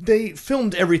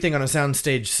filmed everything on a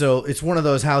soundstage, so it's one of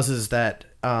those houses that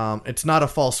it's not a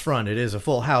false front; it is a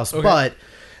full house. But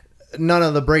none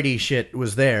of the Brady shit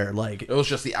was there. Like It was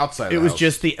just the outside. it of was the house.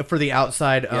 just the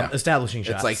theoutside Yeah. establishing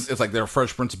shots. It's like their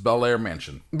Fresh Prince of Bel Air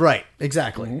mansion. Right,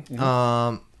 exactly.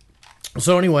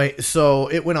 So anyway, so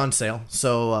it went on sale.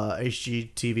 So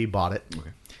HGTV bought it. Okay.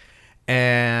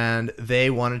 And they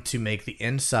wanted to make the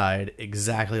inside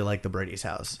exactly like the Brady's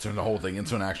house. Turn the whole thing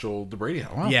into an actual the Brady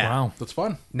house. Wow. Yeah. Wow. That's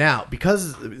fun. Now,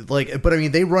 because but I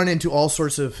mean, they run into all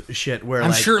sorts of shit where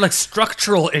I'm sure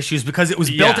structural issues because it was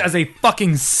built as a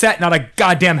fucking set, not a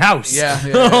goddamn house. Yeah.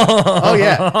 Oh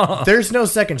yeah, there's no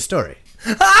second story.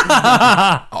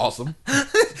 Awesome.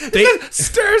 They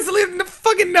stairs leading to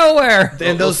fucking nowhere.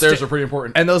 And those stairs are pretty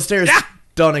important. And those stairs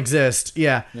don't exist.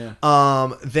 Yeah.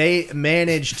 They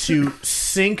managed to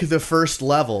sink the first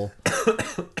level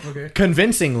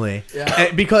convincingly.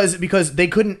 Yeah. Because they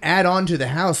couldn't add on to the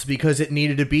house because it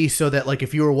needed to be so that like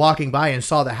if you were walking by and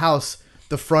saw the house,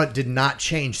 the front did not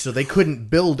change, so they couldn't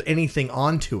build anything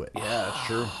onto it. Yeah, that's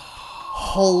true.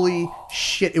 Holy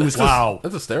shit. It was Wow.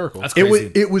 That's hysterical. That's It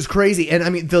crazy. was crazy, and I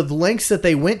mean the lengths that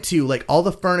they went to, like all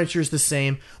the furniture's the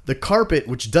same. The carpet,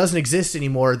 which doesn't exist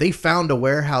anymore, they found a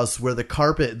warehouse where the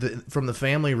carpet from the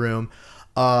family room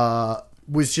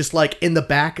was just like in the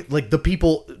back, like the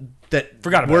people that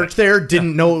Forgot about worked it. there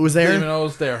didn't know it was there. Didn't even know it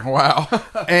was there. Wow.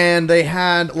 And they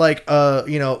had like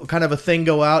kind of a thing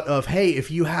go out of, hey, if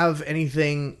you have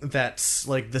anything that's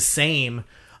like the same,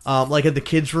 like in the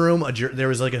kids' room, there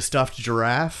was like a stuffed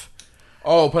giraffe.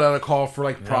 Oh, put out a call for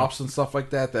like props and stuff like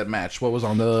that match what was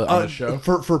on the show.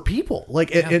 For people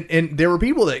like and there were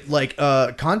people that like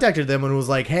contacted them and was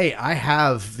like, hey, I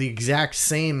have the exact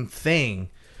same thing,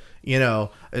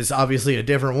 it's obviously a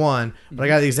different one, but I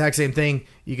got the exact same thing.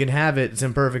 You can have it. It's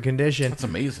in perfect condition. That's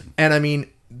amazing. And I mean,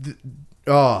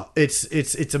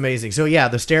 it's amazing. So yeah,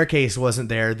 the staircase wasn't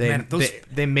there.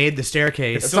 They made the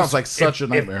staircase. It sounds like such a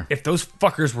nightmare. If those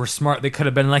fuckers were smart, they could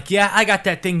have been like, yeah, I got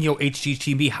that thing,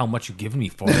 HGTV, how much you giving me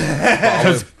for it?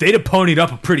 Because they'd have ponied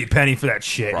up a pretty penny for that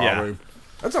shit. Probably.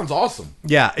 That sounds awesome.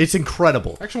 Yeah, it's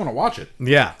incredible. I actually want to watch it.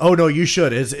 Yeah. Oh no, you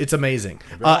should. It's amazing.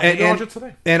 I'll watch it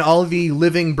today. And all the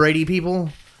living Brady people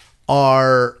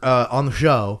are on the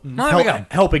show there we go.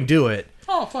 helping do it.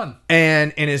 Oh, fun.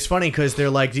 And it's funny because they're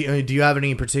like, do you have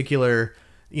any particular,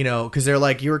 because they're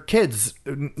like, your kids,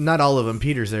 not all of them.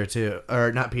 Peter's there too,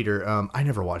 or not Peter. I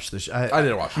never watched this. I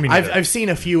didn't watch it. I've seen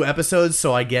a few episodes,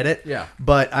 so I get it. Yeah.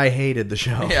 But I hated the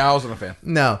show. Yeah, I wasn't a fan.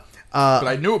 No. But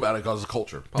I knew about it because of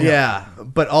culture. Yeah,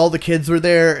 but all the kids were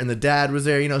there and the dad was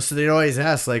there, so they'd always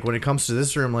ask, like, when it comes to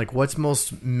this room, like, what's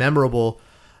most memorable?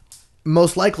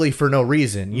 Most likely for no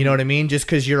reason, you know what I mean? Just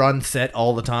because you're on set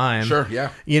all the time. Sure,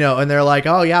 yeah. And they're like,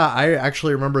 oh, yeah, I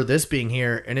actually remember this being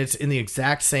here, and it's in the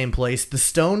exact same place. The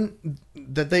stone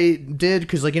that they did,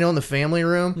 because, like, in the family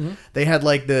room, they had,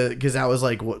 like, because that was,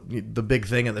 like, the big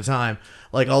thing at the time,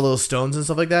 like, all those stones and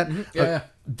stuff like that. Yeah.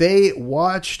 They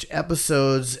watched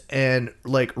episodes and,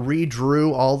 like,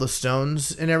 redrew all the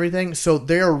stones and everything. So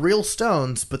they are real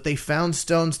stones, but they found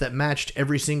stones that matched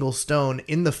every single stone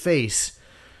in the face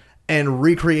and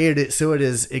recreated it so it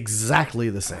is exactly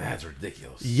the same. That's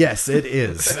ridiculous. Yes, it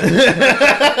is.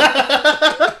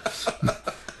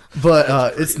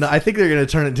 But it's not. I think they're going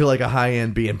to turn it into like a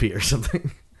high-end B&B or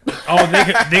something. Oh,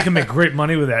 they can make great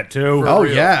money with that too. Oh,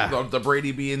 Real. yeah. The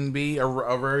Brady B&B, a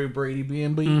very Brady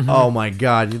B&B. Mm-hmm. Oh my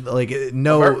God! Like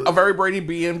no. A very Brady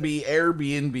B&B,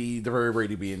 Airbnb, the very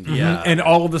Brady B&B. Yeah. And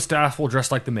all of the staff will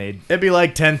dress like the maid. It'd be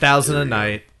like 10,000 a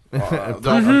night.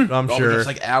 I'm sure. Just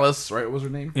like Alice, right? What was her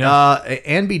name?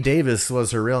 Ann B. Davis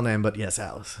was her real name, but yes,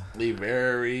 Alice. The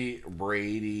very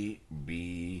Brady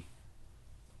B.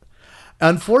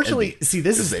 Unfortunately, see,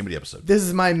 this This is the name of the episode. This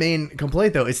is my main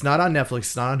complaint, though. It's not on Netflix.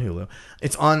 It's not on Hulu.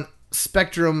 It's on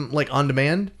Spectrum, like on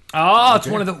demand. Oh, it's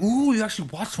one of the. Ooh, you actually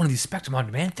watched one of these Spectrum on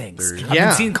demand things. I've Yeah.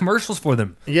 been seeing commercials for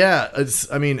them. Yeah,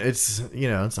 it's. I mean, it's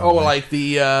it's. On Oh, demand. like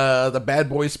the Bad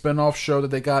Boys spinoff show that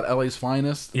they got, LA's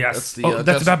Finest. Yes. That's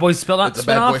That's the Bad Boys spinoff? It's the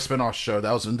Bad Boys spinoff show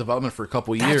that was in development for a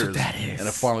couple That's years, what that is. and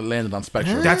it finally landed on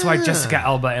Spectrum. That's why Jessica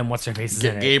Alba and what's her face is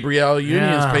in it. Gabrielle Union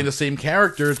is Yeah. playing the same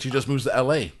character. She just moves to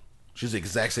LA. She's the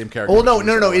exact same character. Oh no, She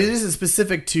no, moves no! to It LA. isn't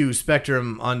specific to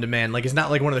Spectrum on demand. Like it's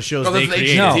not like one of the shows No, they this is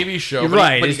created. an No. HGTV show. You're but you-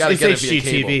 right. But you gotta it's get it via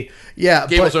HGTV. cable. Yeah,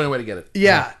 Cable's but, the only way to get it.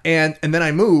 yeah, and then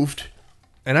I moved,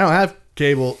 and I don't have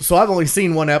cable, so I've only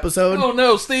seen one episode. Oh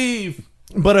no, Steve!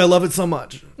 But I love it so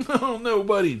much. Oh no,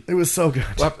 buddy! It was so good.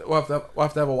 We'll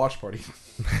have to have a watch party.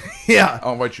 Yeah,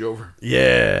 I'll invite you over.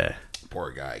 yeah. Poor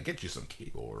guy. Get you some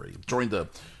cable already. Join the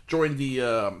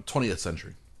 20th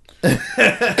century.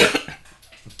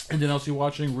 Anything else you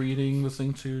watching, reading,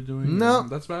 listening to, doing? No.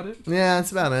 That's about it? Yeah,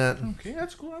 that's about it. Okay,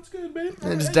 that's cool. That's good, baby.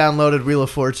 I just downloaded Wheel of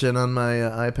Fortune on my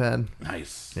iPad.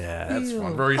 Nice. Yeah. That's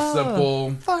fun. Very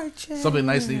simple. Something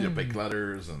nice to use big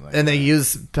letters. And And they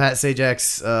use Pat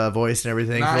Sajak's voice and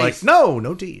everything. For Nice. like,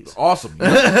 no T's. awesome.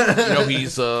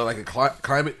 He's like a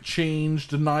climate change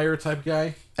denier type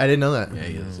guy. I didn't know that. Yeah,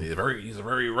 he is. He's a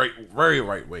very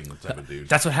right wing type of dude.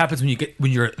 That's what happens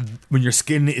when your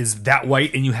skin is that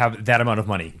white and you have that amount of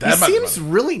money. He seems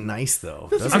really nice, though.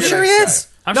 doesn't I'm he? sure he is.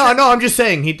 I'm No, sure, no, I'm just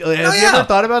saying. Have you yeah. ever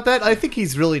thought about that? I think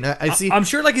he's really nice. I see. I'm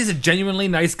sure like he's a genuinely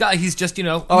nice guy. He's just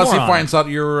Unless he moron. finds out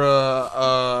you're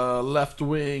a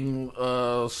left-wing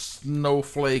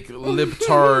snowflake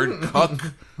libtard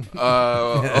cuck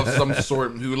of some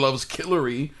sort who loves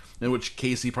Hillary, in which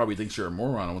case he probably thinks you're a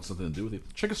moron and wants something to do with you.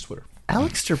 Check his Twitter.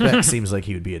 Alex Trebek seems like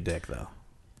he would be a dick, though.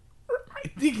 I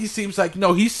think he seems like...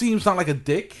 No, he seems not like a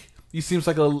dick. He seems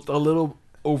like a little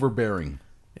overbearing.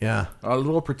 Yeah. A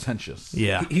little pretentious.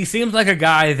 Yeah. He seems like a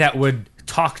guy that would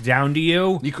talk down to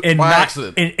you, by not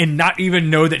accident. and not even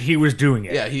know that he was doing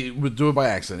it. Yeah, he would do it by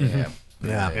accident.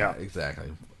 Yeah. Yeah,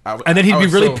 exactly. And then he'd be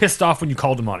really pissed off when you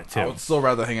called him on it I too. would still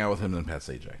rather hang out with him than Pat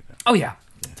Sajak. Oh yeah,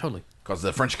 totally. Because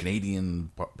the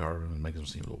French-Canadian part makes him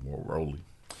seem a little more worldly.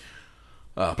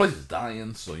 Place is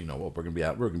dying, so you know what we're gonna be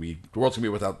out. The world's gonna be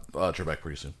without Trebek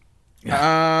pretty soon. All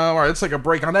right, let's take a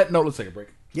break. On that note, let's take a break.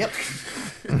 Yep.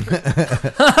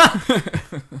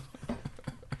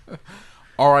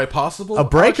 All right, possible A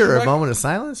break or a Trebek? moment of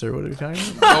silence, or what are we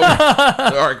talking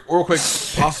about? All right, real quick.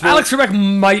 Possible. Alex Trebek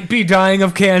might be dying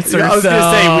of cancer. I was going to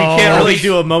so- say, we can't really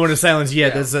do a moment of silence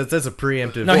yet. Yeah. That's a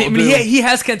preemptive. No, he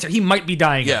has cancer. He might be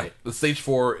dying. Yeah, of it. the stage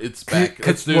 4. It's back.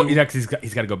 Let's do. Well, he's got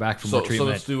to go back for more So treatment.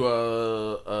 let's do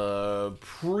a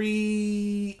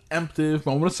preemptive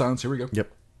moment of silence. Here we go.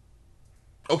 Yep.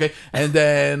 Okay, and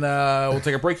then we'll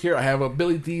take a break here. I have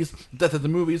Billy D's Death at the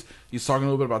Movies. He's talking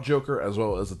a little bit about Joker, as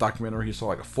well as a documentary. He saw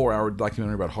like a 4-hour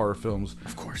documentary about horror films.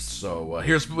 Of course. So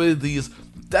here's Billy D's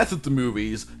Death at the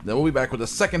Movies. Then we'll be back with the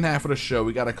second half of the show.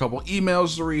 We got a couple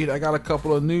emails to read. I got a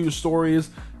couple of news stories.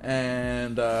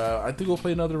 And I think we'll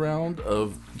play another round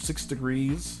of 6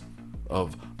 Degrees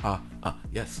of,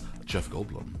 yes, Jeff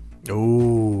Goldblum.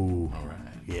 Ooh. All right.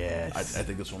 Yes. I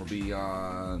think this one will be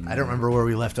on... I don't remember where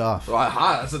we left off. Well,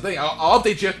 that's the thing. I'll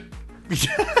update you.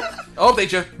 I'll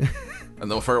update you. And then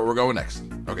we'll figure out where we're going next.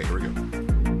 Okay, here we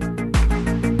go.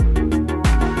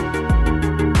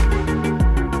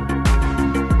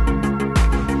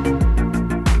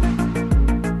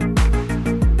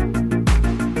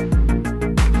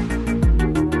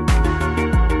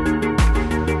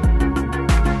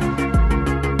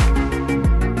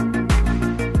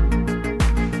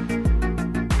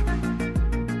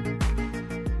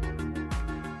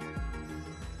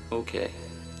 Okay.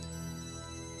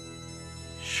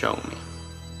 Show me.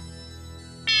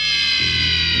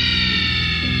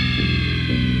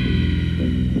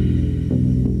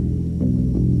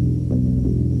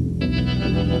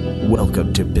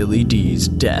 Welcome to Billy D's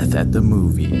Death at the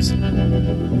Movies.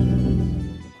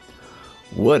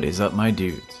 What is up, my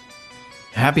dudes?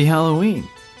 Happy Halloween!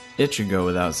 It should go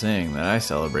without saying that I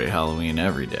celebrate Halloween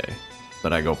every day,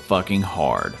 but I go fucking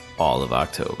hard all of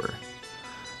October.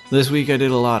 This week I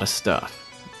did a lot of stuff.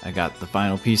 I got the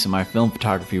final piece of my film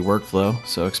photography workflow,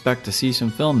 so expect to see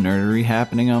some film nerdery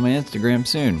happening on my Instagram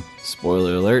soon.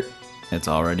 Spoiler alert, it's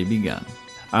already begun.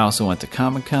 I also went to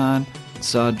Comic-Con and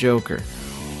saw Joker.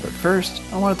 But first,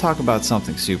 I want to talk about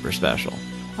something super special.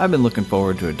 I've been looking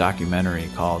forward to a documentary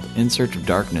called In Search of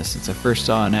Darkness since I first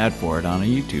saw an ad for it on a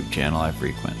YouTube channel I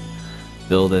frequent.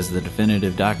 Billed as the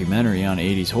definitive documentary on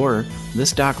 80s horror,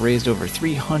 this doc raised over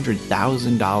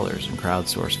 $300,000 in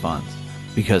crowdsourced funds.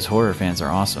 Because horror fans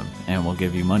are awesome and will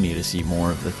give you money to see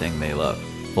more of the thing they love.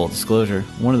 Full disclosure,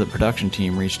 one of the production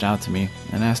team reached out to me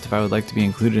and asked if I would like to be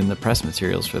included in the press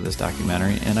materials for this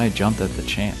documentary, and I jumped at the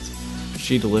chance.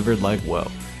 She delivered like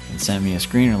whoa and sent me a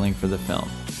screener link for the film.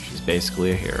 She's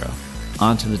basically a hero.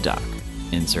 On to the doc,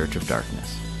 In Search of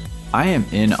Darkness. I am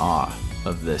in awe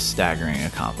of this staggering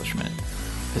accomplishment.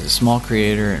 As a small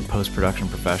creator and post-production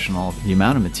professional, the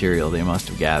amount of material they must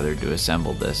have gathered to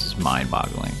assemble this is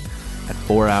mind-boggling. At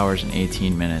 4 hours and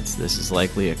 18 minutes, this is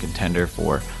likely a contender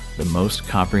for the most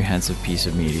comprehensive piece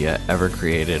of media ever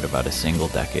created about a single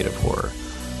decade of horror.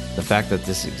 The fact that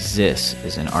this exists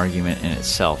is an argument in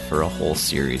itself for a whole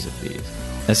series of these.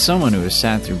 As someone who has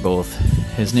sat through both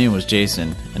His Name Was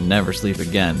Jason and Never Sleep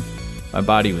Again, my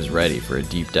body was ready for a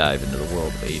deep dive into the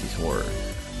world of 80s horror.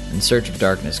 In Search of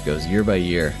Darkness goes year by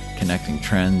year, connecting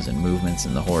trends and movements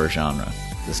in the horror genre.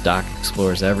 This doc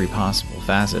explores every possible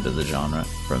facet of the genre,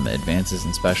 from the advances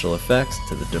in special effects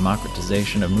to the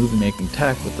democratization of movie-making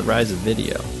tech with the rise of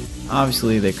video.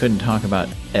 Obviously, they couldn't talk about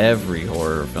every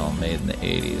horror film made in the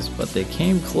 80s, but they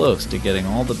came close to getting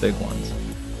all the big ones.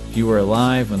 If you were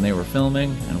alive when they were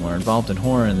filming and were involved in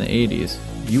horror in the 80s,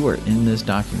 you were in this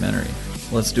documentary.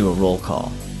 Let's do a roll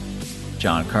call.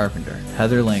 John Carpenter,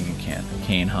 Heather Langenkamp,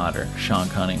 Kane Hodder, Sean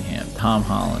Cunningham, Tom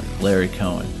Holland, Larry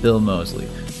Cohen, Bill Moseley,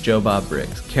 Joe Bob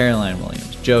Briggs, Caroline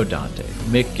Williams, Joe Dante,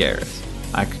 Mick Garris.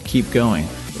 I could keep going,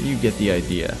 but you get the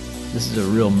idea. This is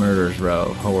a real murderer's row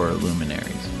of horror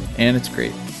luminaries. And it's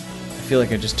great. I feel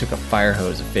like I just took a fire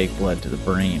hose of fake blood to the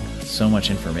brain. So much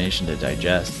information to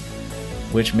digest.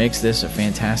 Which makes this a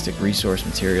fantastic resource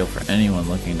material for anyone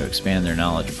looking to expand their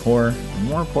knowledge of horror, and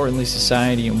more importantly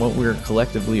society and what we were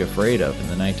collectively afraid of in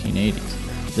the 1980s.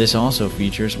 This also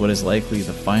features what is likely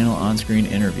the final on-screen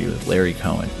interview with Larry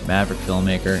Cohen, maverick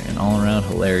filmmaker and all-around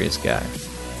hilarious guy.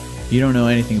 If you don't know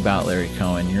anything about Larry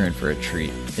Cohen, you're in for a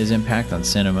treat. His impact on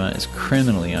cinema is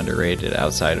criminally underrated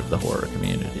outside of the horror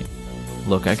community.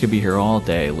 Look, I could be here all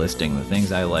day listing the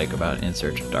things I like about In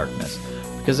Search of Darkness,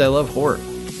 because I love horror.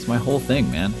 It's my whole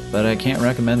thing, man, but I can't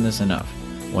recommend this enough.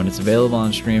 When it's available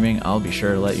on streaming, I'll be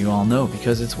sure to let you all know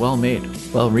because it's well made,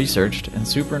 well researched, and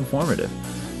super informative.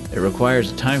 It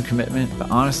requires a time commitment,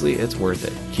 but honestly, it's worth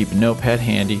it. Keep a notepad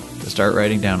handy to start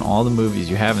writing down all the movies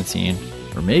you haven't seen,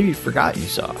 or maybe forgot you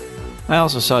saw. I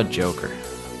also saw Joker.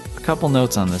 A couple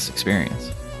notes on this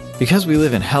experience. Because we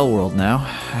live in Hellworld now,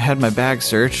 I had my bag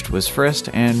searched, was frisked,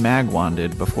 and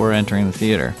mag-wanded before entering the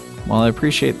theater. While I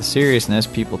appreciate the seriousness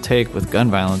people take with gun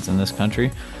violence in this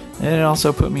country, it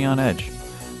also put me on edge.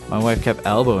 My wife kept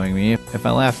elbowing me if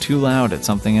I laughed too loud at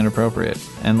something inappropriate,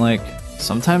 and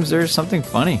sometimes there's something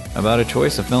funny about a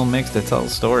choice a film makes to tell a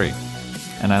story.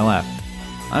 And I laughed.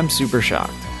 I'm super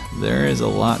shocked. There is a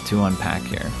lot to unpack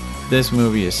here. This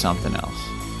movie is something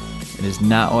else. It is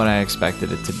not what I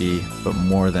expected it to be, but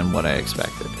more than what I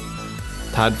expected.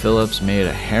 Todd Phillips made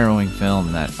a harrowing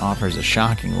film that offers a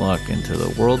shocking look into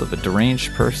the world of a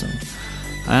deranged person.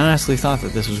 I honestly thought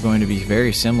that this was going to be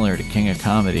very similar to King of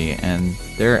Comedy, and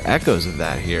there are echoes of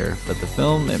that here, but the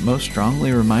film it most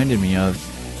strongly reminded me of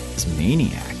is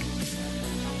Maniac.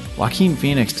 Joaquin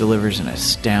Phoenix delivers an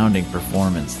astounding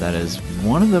performance that is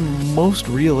one of the most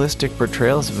realistic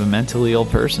portrayals of a mentally ill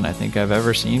person I think I've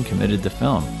ever seen committed to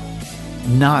film.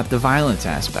 Not the violence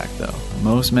aspect, though.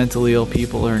 Most mentally ill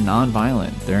people are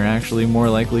non-violent. They're actually more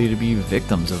likely to be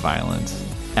victims of violence,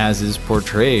 as is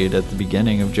portrayed at the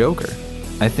beginning of Joker.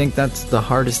 I think that's the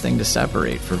hardest thing to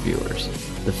separate for viewers.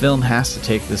 The film has to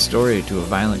take this story to a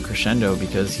violent crescendo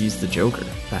because he's the Joker.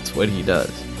 That's what he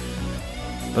does.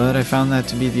 But I found that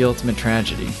to be the ultimate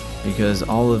tragedy, because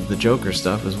all of the Joker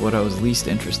stuff is what I was least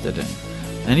interested in.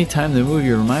 Anytime the movie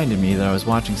reminded me that I was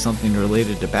watching something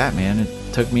related to Batman,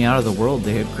 it took me out of the world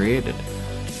they had created.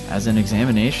 As an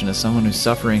examination of someone who's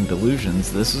suffering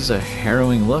delusions, this is a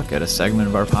harrowing look at a segment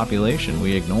of our population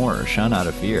we ignore or shun out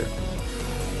of fear.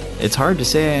 It's hard to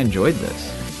say I enjoyed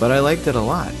this, but I liked it a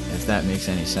lot, if that makes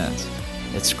any sense.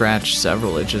 It scratched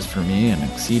several itches for me and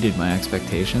exceeded my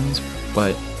expectations,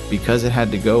 but because it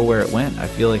had to go where it went, I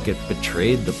feel like it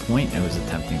betrayed the point it was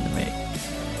attempting to make.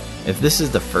 If this is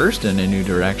the first in a new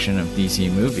direction of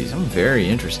DC movies, I'm very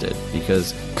interested,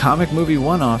 because comic movie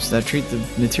one-offs that treat the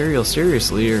material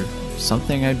seriously are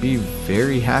something I'd be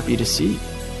very happy to see.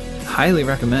 Highly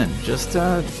recommend, just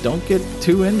don't get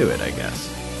too into it, I guess.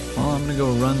 Well, I'm gonna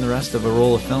go run the rest of a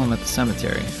roll of film at the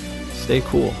cemetery. Stay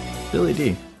cool. Billy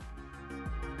D.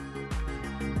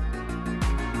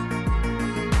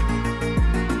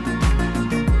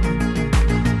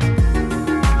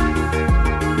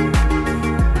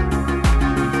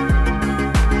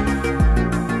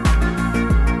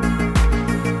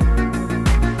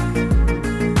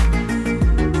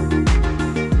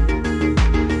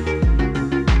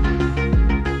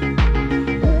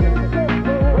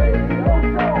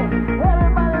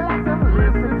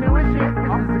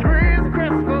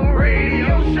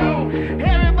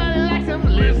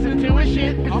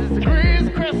 shit. This is the Chris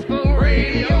Crespo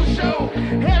radio show.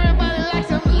 Everybody likes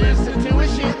to listen to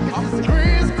his shit. This is the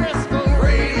Chris Crespo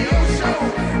radio show.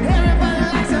 Everybody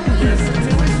likes to listen to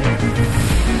his shit.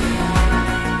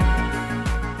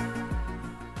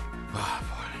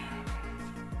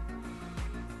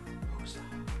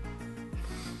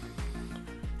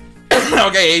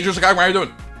 Okay, Adrian Chicago, how you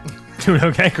doing? Doing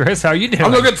okay, Chris? How are you doing?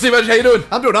 I'm doing good. Steve, how you doing?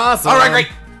 I'm doing awesome. All right, great.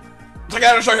 Check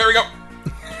out our show. Here we go.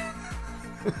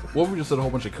 What if we just did a whole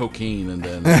bunch of cocaine and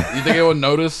then you think anyone would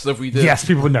notice if we did? Yes,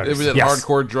 people would notice. If we did Yes.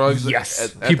 hardcore drugs Yes.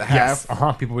 at the People, half?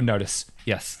 yes. People would notice.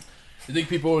 Yes. You think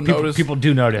people would People, notice? people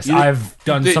do notice. You- I've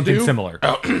done they something do? similar.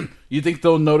 You think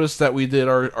they'll notice that we did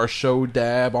our show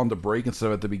dab on the break instead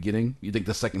of at the beginning? You think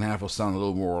the second half will sound a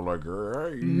little more like...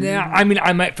 Yeah, I mean,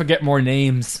 I might forget more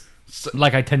names,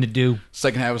 like I tend to do.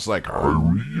 Second half is like...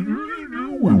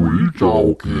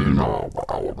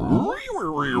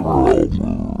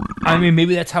 I mean,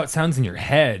 maybe that's how it sounds in your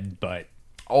head, but...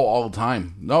 Oh, all the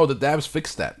time. No, the dabs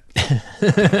fixed that.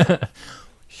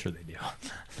 Sure they do.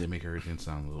 They make everything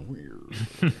sound a little weird.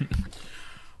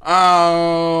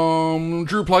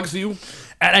 Drew, plugs to you.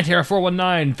 At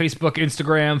NTR419, Facebook,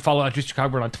 Instagram, follow at Juice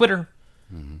Chicago on Twitter.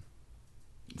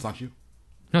 It's not you.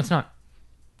 No, it's not.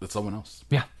 It's someone else.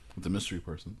 Yeah. It's a mystery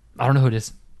person. I don't know who it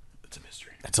is. It's a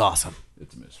mystery. That's awesome.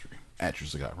 It's a mystery. At Drew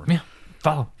Chicago. Yeah.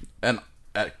 Follow. And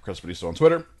at Chris Padiso on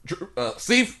Twitter. Drew,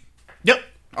 Steve, Yep.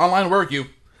 online work you.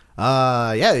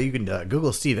 Yeah, you can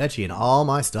Google Steve Etchy and all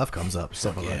my stuff comes up.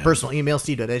 So personal email,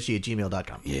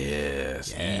 steve.etchy@gmail.com.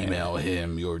 Yes. Email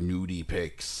him your nudie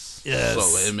pics. Yes.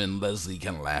 So him and Leslie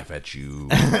can laugh at you.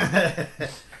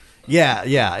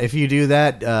 Yeah. If you do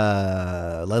that,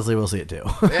 Leslie will see it too.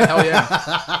 Yeah, hell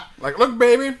yeah. Like, look,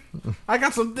 baby, I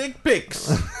got some dick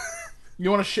pics.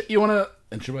 You want to? You want to?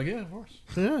 And she'll be like, yeah, of course.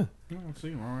 Yeah. Let's see,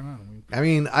 why not? I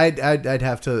mean, I'd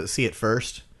have to see it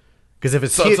first. Because if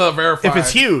it's So it's a verified- if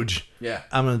it's huge, Yeah.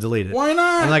 I'm gonna delete it. Why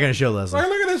not? I'm not gonna show Leslie. Like,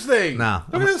 look at this thing. No.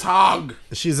 Look at this hog.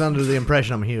 She's under the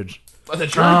impression I'm huge. That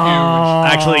you're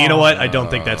huge. Actually, you know what? I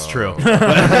don't think that's true.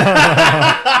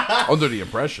 Under the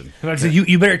impression. So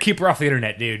you better keep her off the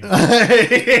internet, dude.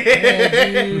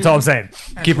 That's all I'm saying.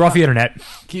 Keep her off the internet.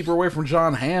 Keep her away from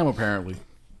John Hamm, apparently.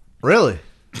 Really?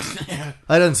 That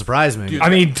doesn't surprise me. I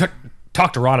mean,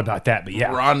 talk to Ron about that, but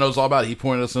yeah. Ron knows all about it. He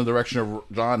pointed us in the direction of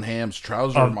John Hamm's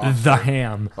trouser Of monster. the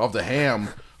ham. Of the ham.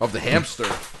 Of the hamster.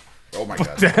 Oh, my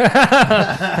God.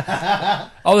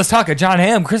 All this talk of John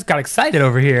Hamm, Chris got excited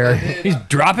over here. He's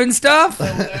dropping stuff.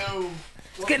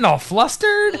 He's getting all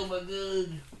flustered.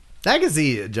 I can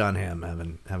see John Hamm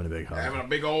having a big hug. Having a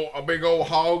big old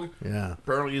hog. Yeah.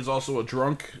 Apparently, he's also a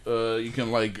drunk. You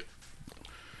can, like,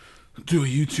 do a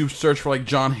YouTube search for, like,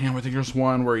 John Hamm. I think there's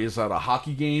one where he's at a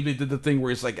hockey game. They did the thing where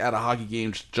he's, like, at a hockey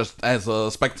game just as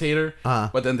a spectator.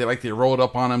 But then they roll it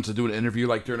up on him to do an interview,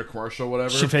 like, during a commercial or whatever.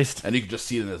 Shit-faced. And you can just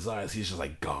see it in his eyes. He's just,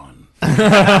 like, gone.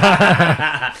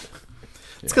 It's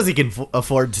because he can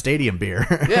afford stadium beer.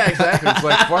 Yeah, exactly. It's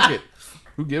like, fuck it.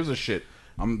 Who gives a shit?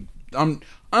 I'm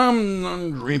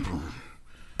Reaper.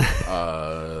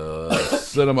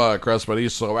 Cinema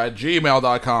Crespediso at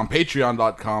gmail.com,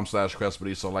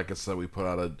 patreon.com/Crespediso. Like I said, we put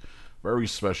out a very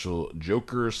special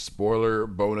Joker spoiler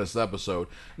bonus episode.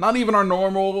 Not even our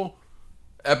normal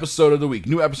episode of the week.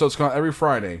 New episodes come out every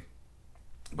Friday.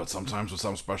 But sometimes when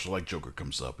something special like Joker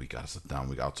comes up, we gotta sit down,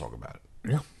 we gotta talk about it.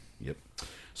 Yeah. Yep.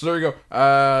 So there you go.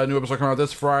 New episode coming out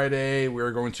this Friday.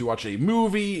 We're going to watch a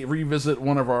movie, revisit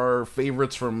one of our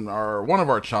favorites from one of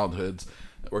our childhoods.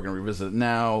 We're going to revisit it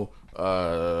now,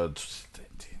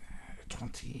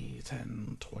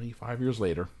 25 years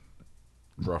later,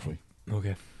 roughly.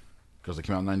 Okay. Because it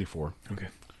came out in 94. Okay.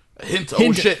 Hint.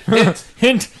 Oh, shit. Hint.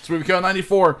 Hint. This movie came out in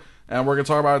 94, and we're going to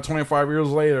talk about it 25 years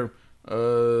later.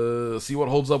 See what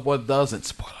holds up, what doesn't.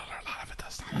 Spoiler alert, a lot of it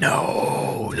does not. No.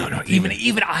 Even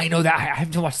I know that. I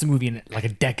haven't watched the movie in like a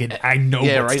decade. I know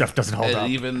what stuff doesn't hold And up.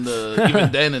 even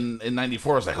then in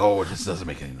 94, it's like, oh, this doesn't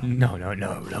make any sense. No.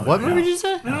 What movie did you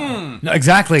say? No,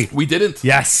 exactly. We didn't.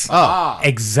 Yes. Oh.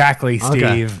 Exactly, Steve.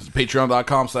 Okay. It's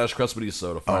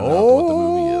patreon.com/Crespediso to find out what the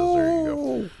movie is. There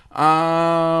you go.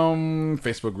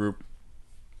 Facebook group.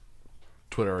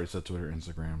 Twitter, I already said Twitter,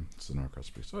 Instagram, Cinema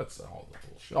Crespediso. So that's all the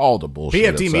bullshit. All the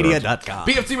bullshit. PFTmedia.com.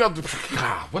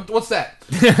 What's that?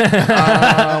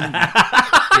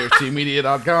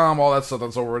 PFTmedia.com, all that stuff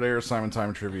that's over there. Simon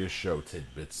Time Trivia Show,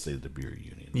 Tidbits, State of the Beer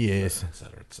Union. Yes.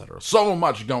 Etc. So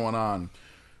much going on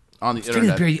the State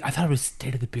internet. of the Beer. I thought it was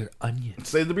State of the Beer Onion.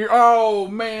 State of the Beer. Oh,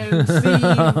 man.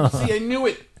 See, I knew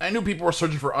it. I knew people were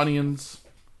searching for onions.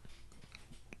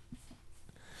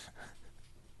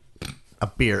 A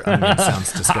beer onion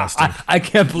sounds disgusting. I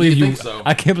can't believe You you. think so?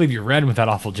 I can't believe you ran with that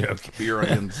awful joke. Beer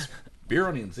onions. Beer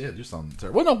onions, yeah, do sound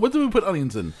terrible. Well, no, what do we put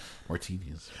onions in?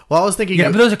 Martinis. Well, I was thinking. Yeah,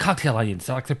 but those are cocktail onions.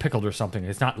 They're like they're pickled or something.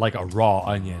 It's not like a raw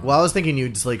onion. Well, I was thinking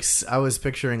you'd like. I was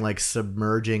picturing like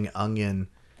submerging onion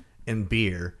in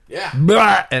beer Yeah.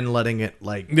 Blah! and letting it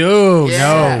like. No,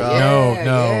 Yeah, no.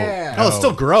 yeah. Oh, it's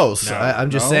still gross. No,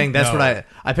 I'm just saying that's no. what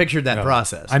I pictured that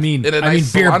process. I mean, In a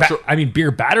nice cilantro- I mean,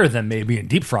 beer batter them maybe and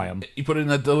deep fry them. You put it in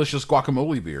a delicious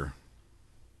guacamole beer.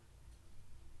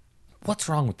 What's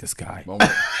wrong with this guy?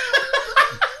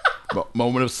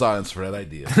 Moment of silence for that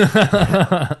idea.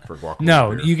 For guacamole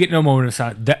No, beer. you get no moment of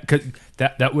silence.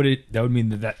 That would mean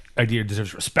that idea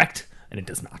deserves respect, and it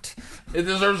does not. It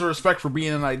deserves respect for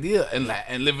being an idea and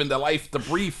living the life, the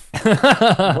brief,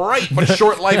 bright but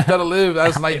short life that I live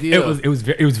as an idea. It was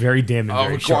very dim and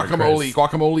very short, Chris.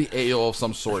 Guacamole ale of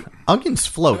some sort. Onions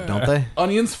float, don't they?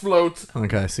 Onions float.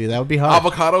 Okay, see that would be hard.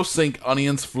 Avocado sink.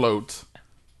 Onions float.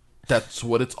 That's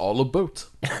what it's all about.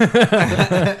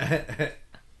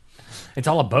 It's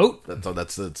all a boat. That's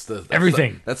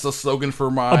Everything. That's the slogan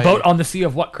for my A boat on the sea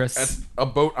of what, Chris? That's a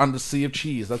boat on the sea of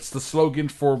cheese. That's the slogan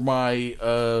for my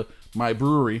my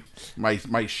brewery,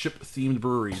 my ship themed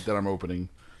brewery that I'm opening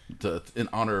in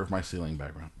honor of my sailing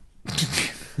background.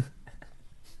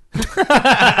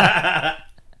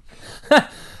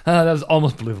 That was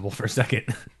almost believable for a second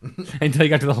until you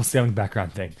got to the whole sailing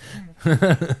background thing.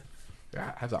 I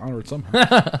have to honor it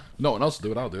somehow. No one else will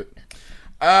do it. I'll do it.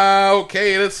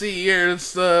 Okay, let's see here.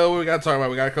 Let's what we got to talk about.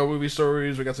 We got a couple movie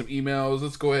stories. We got some emails.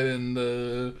 Let's go ahead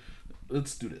and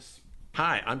let's do this.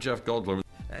 Hi, I'm Jeff Goldblum.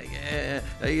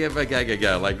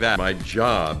 Like that. My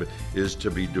job is to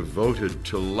be devoted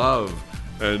to love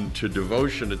and to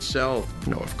devotion itself.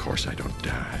 No, of course I don't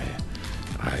die.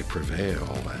 I prevail,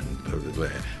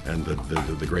 and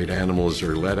the great animals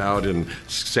are let out in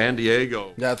San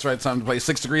Diego. That's right. Time to play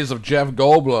 6 Degrees of Jeff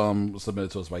Goldblum, submitted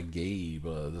to us by Gabe.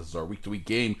 This is our week-to-week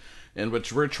game in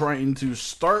which we're trying to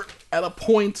start at a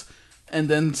point and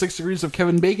then 6 Degrees of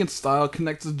Kevin Bacon style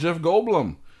connect to Jeff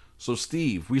Goldblum. So,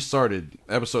 Steve, we started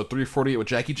episode 348 with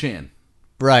Jackie Chan.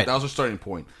 Right. That was our starting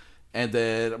point. And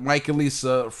then Mike and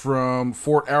Lisa from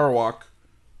Fort Arawak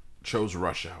chose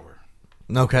Rush Hour.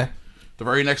 Okay. The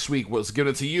very next week was Give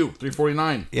It To You,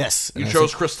 349. Yes. You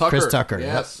chose Chris Tucker. Chris Tucker.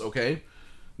 Yes, okay.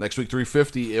 Next week,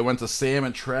 350, it went to Sam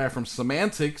and Trav from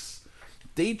Semantics.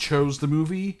 They chose the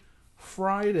movie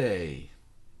Friday.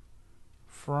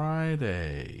 All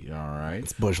right.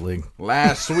 It's Bush League.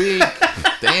 Last week,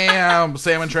 damn,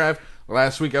 Sam and Trav.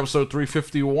 Last week, episode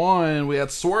 351, we had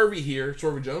Swervey here,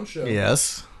 Swervey Jones Show.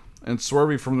 Yes. And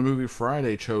Swervey from the movie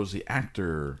Friday chose the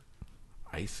actor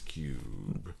Ice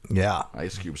Cube. Yeah.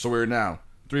 Ice Cube. So we're now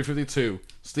 352.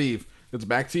 Steve, it's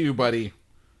back to you, buddy.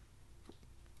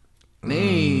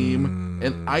 Name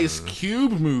an Ice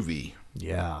Cube movie.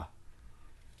 Yeah.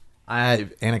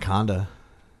 Anaconda.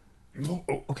 Oh,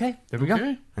 okay, there we go.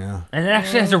 Okay. Yeah. And it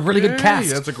actually has a really good cast.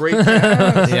 That's a great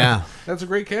cast. Yeah. That's a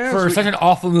great cast. For such an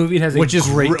awful movie, it has a Which is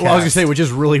great well, I was gonna cast. say, which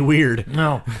is really weird.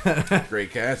 No.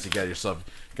 Great cast. You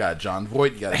got John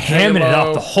Voight. You got Hamming it J-Lo.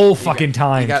 up the whole fucking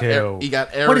time, you got too. You got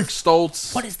What Eric is-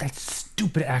 Stoltz. What is that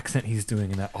stupid accent he's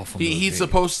doing in that awful movie? He's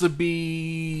supposed to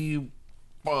be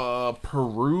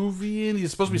Peruvian.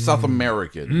 He's supposed to be South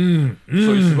American.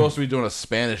 So he's supposed to be doing a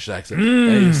Spanish accent.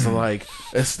 And he's like,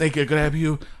 a snake will grab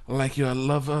you like your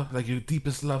lover, like your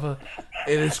deepest lover,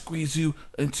 and it squeeze you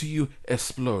until you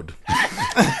explode.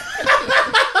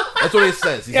 That's what he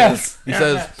says. He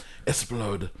says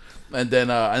explode. And then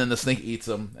the snake eats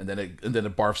him, and then it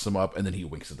barfs him up, and then he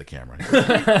winks at the camera.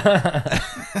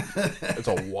 It's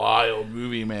a wild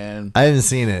movie, man. I haven't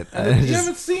seen it. You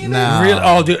haven't seen Nah. it? Really?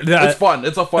 Oh, dude, It's fun.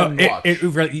 It's a fun watch.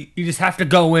 You just have to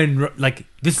go in like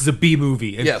this is a B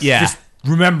movie. And Yes. Yeah. Just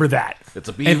remember that. It's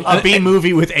a B. And- A B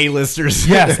movie with A-listers.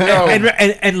 Yes, No.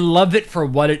 and love it for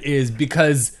what it is,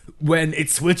 because when it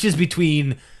switches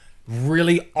between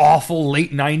really awful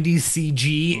late 90s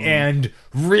CG and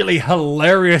really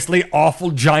hilariously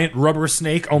awful giant rubber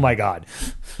snake, oh my god.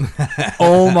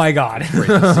 Oh my god. Great,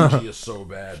 the CG is so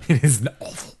bad. It is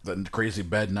awful. The crazy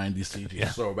bad 90s CG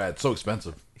is so bad. It's so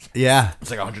expensive. Yeah.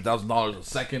 It's like $100,000 a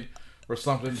second or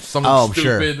something. Oh,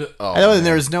 Stupid. sure. Oh, I know, man. and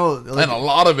there was no like, And a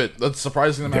lot of it. That's a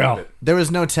surprising amount of Yeah. it. there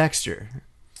was no texture.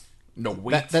 No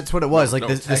weight. That's what it was. No- Like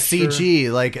no the texture.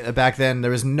 CG, like back then,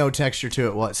 there was no texture to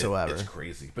it whatsoever. It's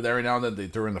crazy. But every now and then they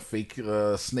throw in a fake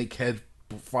snake head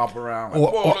flop around. Like,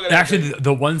 Or, whoa, or look at that actually, thing.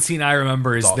 the one scene I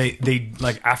remember is Awesome. they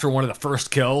like after one of the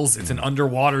first kills, it's an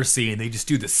underwater scene. They just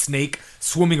do the snake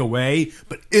swimming away,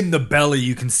 but in the belly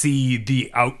you can see the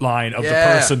outline of the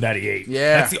Yeah. person that he ate.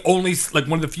 Yeah. That's the only like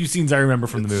one of the few scenes I remember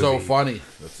from the movie. So funny.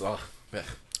 It's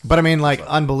But I mean, like,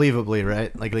 unbelievably,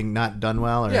 right? Like not done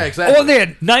well? Or... Yeah, exactly. Oh, they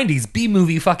had 90s B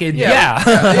movie fucking, yeah,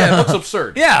 it looks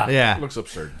absurd. Yeah. Yeah. It looks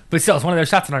absurd. But still, it's one of those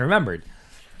shots that I remembered.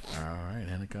 All right,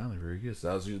 Hannah Conley, very good. So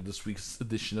that was this week's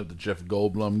edition of the Jeff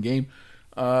Goldblum game.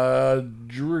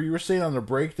 Drew, you were saying on the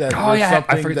break that Oh, yeah.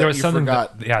 something I forget, that there was you something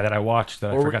forgot. that I watched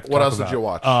that I Or forgot to what talk else about. did you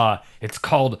watch? It's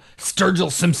called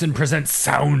Sturgill Simpson Presents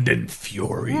Sound and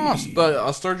Fury.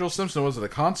 Sturgill Simpson, was it a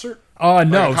concert? No.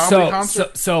 Like a comedy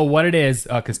concert? So what it is?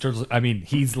 Because Sturgill, I mean,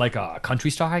 he's like a country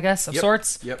star, I guess, of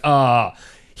sorts. Yep.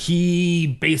 He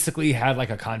basically had like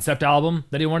a concept album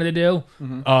that he wanted to do,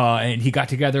 and he got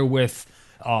together with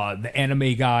the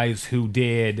anime guys who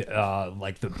did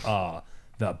like the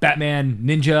Batman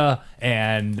Ninja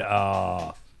and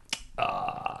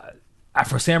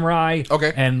Afro Samurai.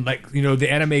 Okay. And like, you know, the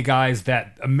anime guys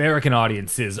that American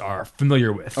audiences are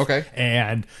familiar with. Okay.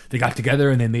 And they got together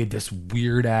and they made this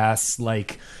weird ass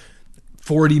like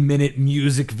 40-minute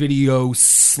music video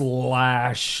 /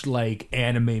 like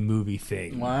anime movie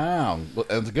thing. Wow.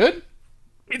 That's good?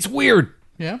 It's weird,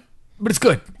 Yeah. but it's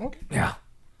good. Okay. Yeah.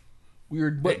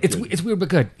 Weird, but It's good. it's weird but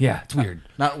good. Yeah, it's weird.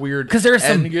 Not weird Because there's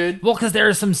some and good. well, because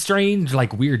there's some strange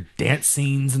like weird dance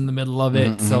scenes in the middle of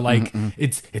it. So like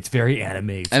it's very anime,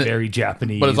 it's And very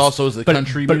Japanese, But it's also is it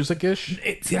country music-ish?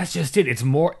 That's just it. It's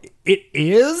more. It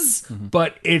is,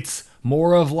 but it's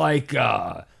more of like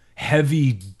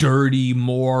heavy, dirty,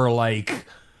 more like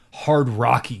hard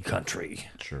rocky country.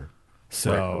 Sure.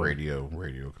 So Radio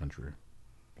country,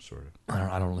 sort of.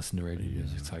 I don't listen to radio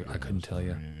music, so I couldn't tell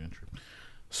you.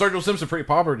 Sturgill Simpson pretty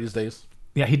popular these days.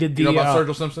 Yeah, he did the. You know about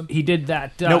Sturgill Simpson? He did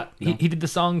that. Nope. He did the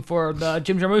song for the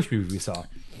Jim Jarmusch movie we saw.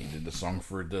 He did the song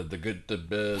for the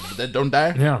Dead Don't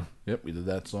Die. Yeah. Yep, we did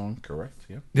that song. Correct.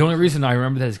 Yep. The only reason I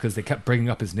remember that is because they kept bringing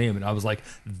up his name, and I was like,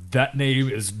 that name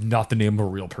is not the name of a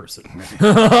real person.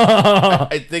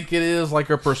 I think it is like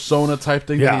a persona type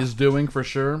thing Yeah. that he's doing for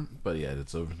sure. But yeah,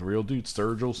 it's a real dude,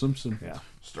 Sturgill Simpson. Yeah.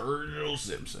 Sturgill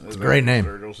Simpson. It's a great name.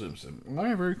 Sturgill Simpson. All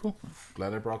right, very cool.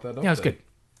 Glad I brought that up. Yeah, it's then. good.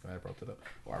 Glad I brought that up.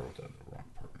 Oh, I wrote that in the wrong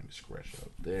part. Let me scratch it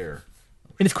up there.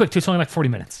 And it's quick, too. It's only like 40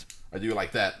 minutes. I do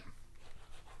like that.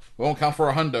 Won't count for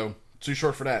a hundo. Too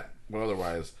short for that. But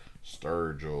otherwise,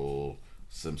 Sturgill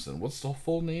Simpson. What's the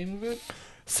full name of it?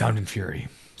 Sound and Fury.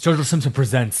 Sturgill Simpson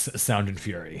presents Sound and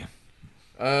Fury.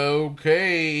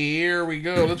 Okay, here we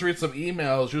go. Let's read some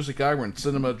emails. Juicy Cogburn,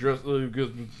 Cinema Dress.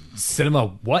 Cinema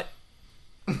what?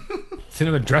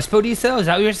 Cinema Dress Podiso? Is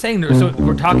that what you're saying? So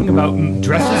we're talking about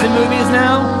dresses in movies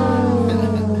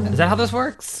now? Is that how this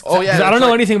works? Oh, yeah, 'Cause I that's don't know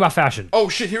right. anything about fashion. Oh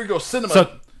shit! Here we go.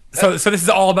 Cinema. So this is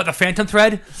all about the Phantom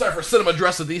Thread? Sorry for Cinema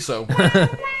Dressadiso.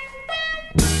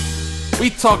 We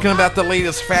talking about the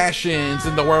latest fashions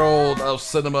in the world of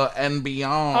cinema and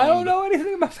beyond. I don't know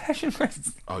anything about fashion,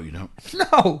 friends. Oh, you know?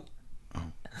 No.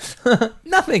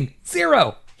 Nothing.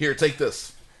 Zero. Here, take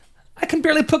this. I can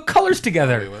barely put colors Wait,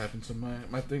 together. what happened to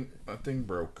my thing? My thing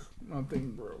broke. My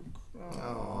thing broke.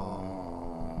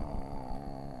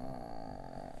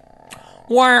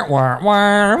 Wah, wah,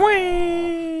 wah, wah.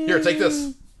 Here, take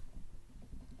this.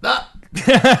 Ah.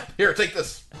 Here, take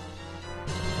this.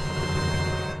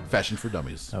 Fashion for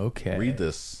Dummies. Okay. Read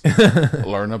this.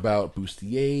 Learn about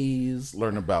bustiers.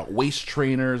 Learn about waist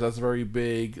trainers. That's very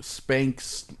big.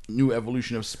 Spanx. New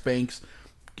evolution of Spanx.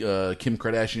 Kim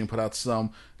Kardashian put out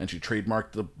some, and she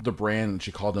trademarked the brand, and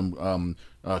she called them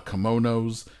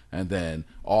kimonos. And then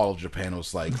all of Japan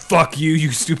was like, Fuck you,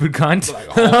 you stupid cunt. like,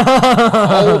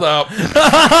 hold up.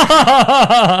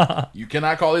 You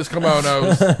cannot call these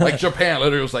kimonos. Like Japan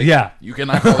literally was like, Yeah. you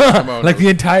cannot call these kimonos. Like the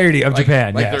entirety of Like-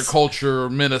 Japan, like yes. their culture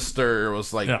minister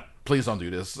was like, Yeah. please don't do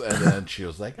this. And then she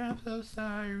was like, I'm so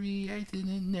sorry, I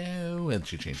didn't know. And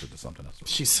she changed it to something else.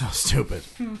 She's so stupid.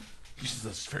 She's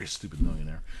this very stupid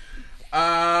millionaire.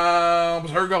 So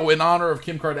here we go. In honor of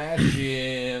Kim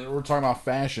Kardashian, we're talking about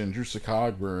fashion. Drew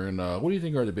Cogburn. What do you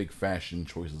think are the big fashion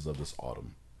choices of this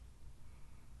autumn?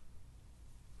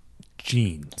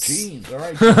 Jeans. Jeans. All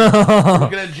right. Jeans. We're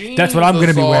looking at jeans. That's what I'm going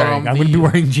to be this wearing. autumn. I'm going to be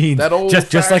wearing jeans. That old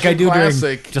just like I do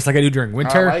classic. during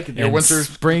winter, I like it. Your and winter,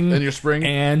 spring, and your spring,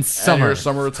 and summer. and your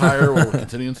summer attire. We'll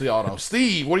continue into the autumn.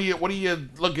 Steve, what are you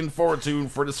looking forward to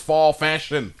for this fall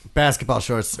fashion? Basketball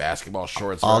shorts. Basketball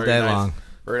shorts All very day nice. long.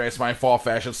 Very nice. My fall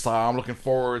fashion style. I'm looking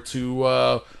forward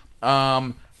to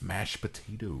mashed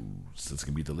potatoes. It's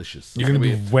gonna be delicious. You're going to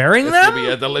be wearing It's them? gonna be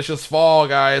a delicious fall,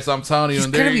 guys. I'm telling you. He's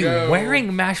and there going to you be go.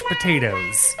 wearing mashed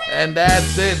potatoes. And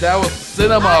that's it. That was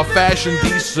Cinema Fashion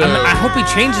Diesel. I hope he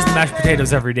changes the mashed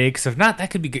potatoes every day, because if not, that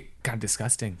could be kind of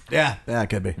disgusting. Yeah, it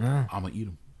could be. I'm gonna eat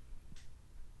them.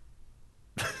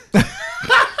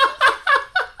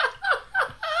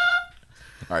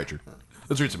 All right, Drew.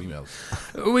 Let's read some emails.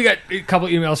 We got a couple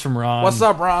emails from Ron. What's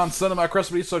up, Ron? Send him my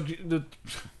Crispy. So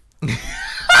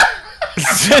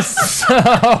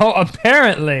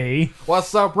apparently,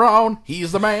 what's up, Ron?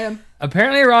 He's the man.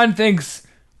 Apparently, Ron thinks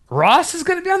Ross is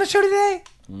going to be on the show today.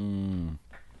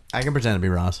 I can pretend to be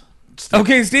Ross.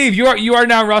 Okay, Steve, you are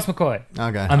now Ross McCoy.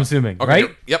 Okay. I'm assuming, Okay,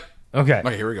 right? Yep. Okay.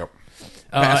 Okay, here we go.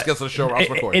 Pass gets to the show, Ross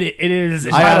McCoy. It is.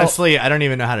 I honestly, I don't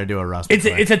even know how to do a Ross. It's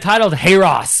McCoy. it's entitled "Hey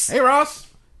Ross." Hey, Ross.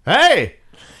 Hey.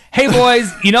 Hey boys,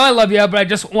 you know I love you, but I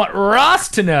just want Ross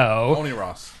to know Only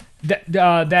Ross.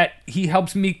 that he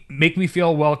helps me make me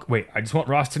feel welcome. Wait, I just want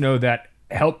Ross to know that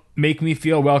help make me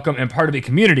feel welcome and part of a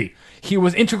community. He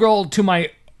was integral to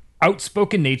my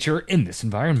outspoken nature in this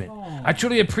environment. I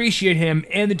truly appreciate him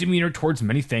and the demeanor towards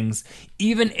many things.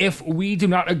 Even if we do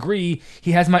not agree,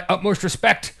 he has my utmost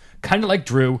respect. Kind of like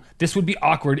Drew, this would be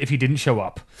awkward if he didn't show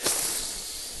up.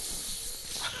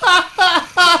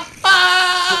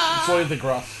 So you think,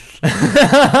 Ross?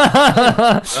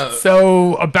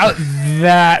 So about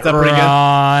that, that pretty good?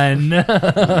 Ron.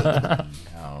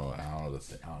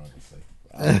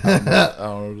 I don't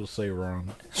know what to say,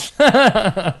 Ron.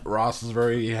 Ross is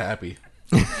very happy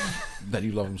that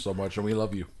you love him so much, and we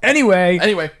love you. Anyway,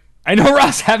 Anyway, I know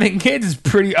Ross having kids is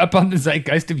pretty up on the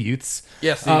zeitgeist of youths.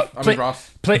 yes, Steve.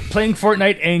 Ross. Playing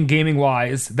Fortnite and gaming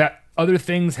wise, that other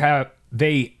things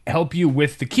they help you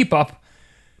with the keep up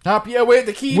Help you with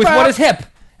the key. with what is hip.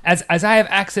 As I have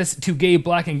access to gay,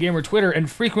 black, and gamer Twitter and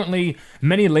frequently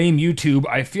many lame YouTube,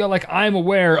 I feel like I'm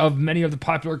aware of many of the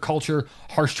popular culture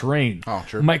harsh terrain. Oh,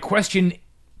 sure. My question,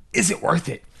 is it worth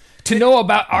it? To know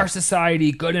about our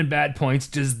society, good and bad points,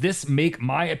 does this make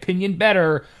my opinion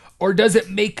better, or does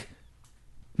it make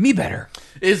me better?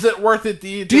 Is it worth it? Do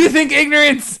you think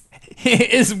ignorance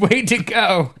is way to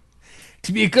go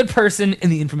to be a good person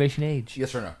in the information age?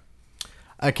 Yes or no?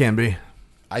 I can be.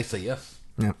 I say yes.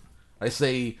 Yep. I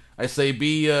say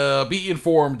be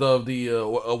informed of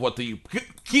what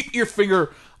keep your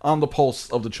finger on the pulse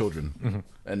of the children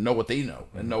and know what they know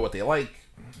and know what they like.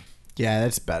 Yeah,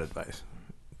 that's bad advice.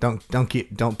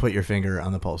 Don't put your finger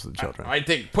on the pulse of the children. I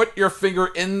think put your finger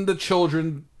in the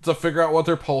children to figure out what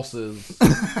their pulse is.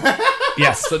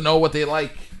 Yes. To know what they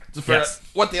like. To figure Yes. out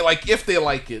what they like if they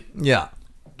like it. Yeah.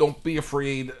 Don't be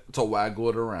afraid to waggle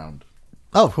it around.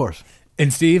 Oh, of course.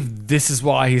 And Steve, this is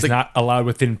why he's not allowed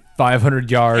within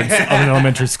 500 yards of an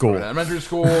elementary school. An elementary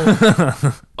school,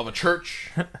 of a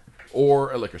church,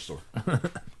 or a liquor store.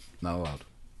 Not allowed.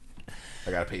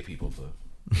 I gotta pay people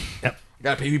to. Yep. I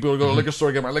gotta pay people to go to a liquor store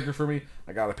to get my liquor for me.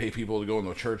 I gotta pay people to go into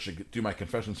a church to do my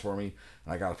confessions for me.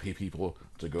 And I gotta pay people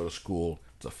to go to school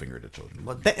to finger the children.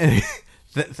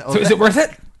 So is it worth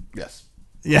it? Yes.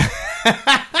 Yeah.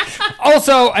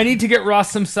 Also, I need to get Ross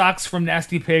some socks from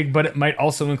Nasty Pig, but it might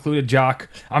also include a jock.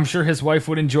 I'm sure his wife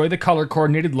would enjoy the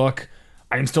color-coordinated look.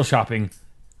 I am still shopping.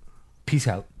 Peace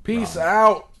out. Peace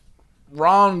out.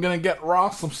 Ron, gonna get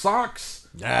Ross some socks.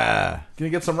 Yeah.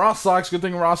 Gonna get some Ross socks. Good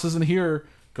thing Ross isn't here,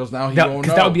 because now he won't know.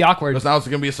 Because that would be awkward. Because now it's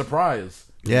gonna be a surprise.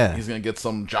 Yeah. He's gonna get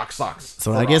some jock socks.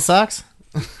 So when I get socks?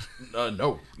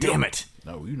 No. Damn it.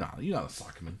 No, you're not a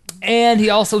sockman. And he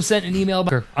also sent an email.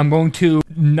 I'm going to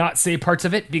not say parts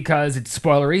of it because it's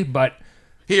spoilery, but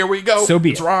Here we go. So be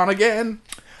it's it. Ron again.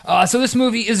 So this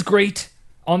movie is great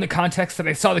on the context that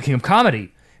I saw The King of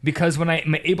Comedy, because when I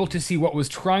am able to see what was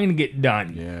trying to get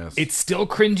done, Yes. it's still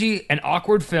cringy and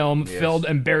awkward film filled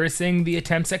embarrassing the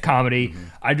attempts at comedy.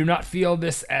 I do not feel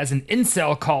this as an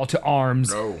incel call to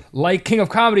arms. No. Like King of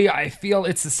Comedy, I feel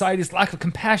it's society's lack of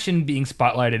compassion being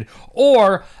spotlighted,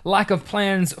 or lack of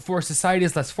plans for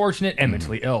society's less fortunate and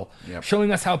mentally ill, Yep.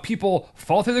 showing us how people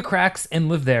fall through the cracks and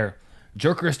live there.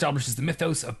 Joker establishes the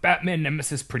mythos of Batman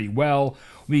Nemesis pretty well.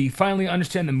 We finally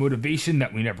understand the motivation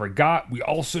that we never got. We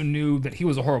also knew that he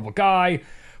was a horrible guy,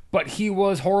 but he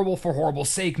was horrible for horrible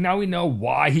sake. Now we know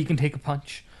why he can take a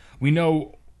punch. We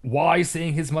know why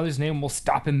saying his mother's name will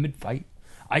stop him mid-fight.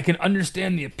 I can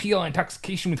understand the appeal and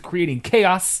intoxication with creating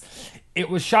chaos. It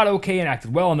was shot okay and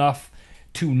acted well enough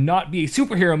to not be a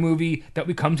superhero movie that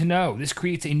we come to know. This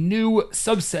creates a new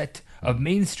subset of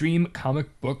mainstream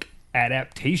comic book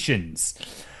adaptations.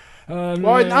 Well,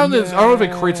 I don't know if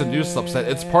it creates a new subset.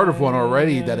 It's part of one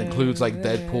already that includes like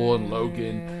Deadpool and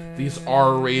Logan. These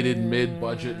R-rated,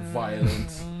 mid-budget, violent.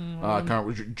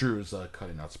 Drew's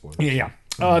cutting out spoilers. Yeah.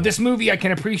 This movie, I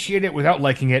can appreciate it without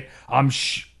liking it. I'm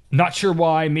not sure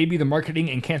why. Maybe the marketing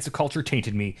and cancel culture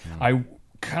tainted me. I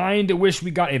kind of wish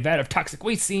we got a vat of toxic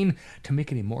waste scene to make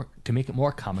it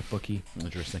more comic booky.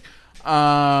 Interesting.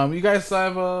 You guys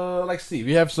have like Steve.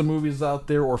 You have some movies out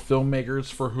there or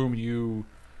filmmakers for whom you,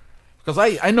 because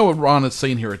I know what Ron is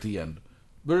saying here at the end.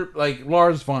 they're like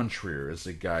Lars von Trier is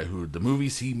a guy who the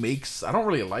movies he makes, I don't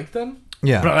really like them.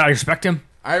 Yeah. But I respect him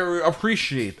I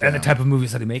appreciate that. and the type of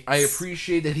movies that he makes. I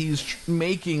appreciate that he's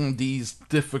making these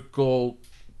difficult,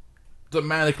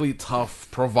 thematically tough,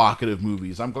 provocative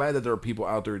movies. I'm glad that there are people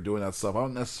out there doing that stuff. I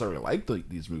don't necessarily like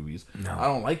these movies. No. I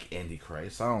don't like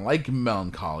Antichrist. I don't like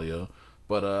Melancholia.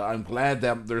 But I'm glad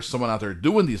that there's someone out there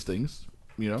doing these things.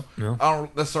 You know, Yeah. I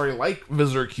don't necessarily like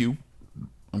Visitor Q.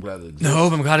 I'm glad it exists. No,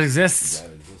 but God exists.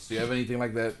 Glad it exists. Do you have anything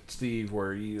like that, Steve,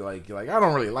 where you're like I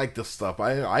don't really like this stuff.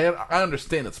 I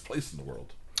understand its place in the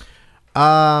world.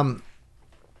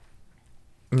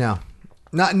 No.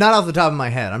 Not off the top of my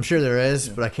head. I'm sure there is,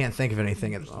 but I can't think of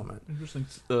anything at the moment. Interesting.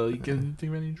 You can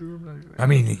think of any, Drew? I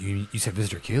mean, you said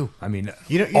Visitor Q. I mean,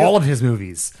 You know- all of his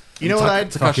movies. You know what I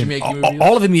Takashi Miike movies?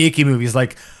 All of the Miyake movies,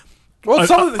 like. Well,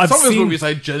 some of I've his seen- movies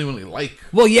I genuinely like.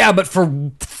 Well, yeah, but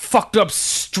for fucked up,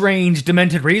 strange,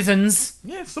 demented reasons.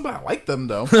 Yeah, still, I like them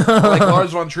though. I like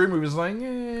Lars von Trier movies, like,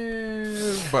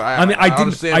 but I mean, I didn't-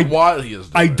 understand what he is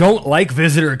doing. I don't like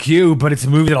Visitor Q, but it's a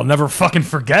movie that I'll never fucking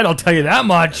forget. I'll tell you that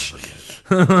much.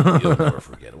 You'll never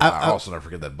forget. Well, I also never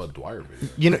forget that Bud Dwyer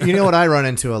video. You know what I run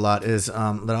into a lot is that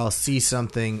I'll see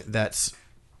something that's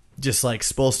just like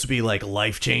supposed to be like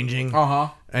life changing,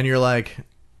 and you're like,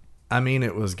 I mean,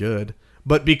 it was good,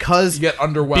 but because You get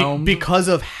underwhelmed. because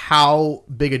of how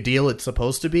big a deal it's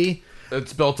supposed to be,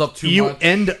 It's built up too you much.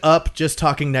 end up just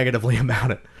talking negatively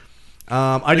about it.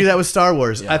 I do that with Star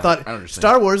Wars. Yeah, I thought I understand.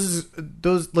 Star Wars is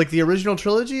those like the original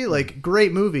trilogy, like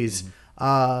great movies.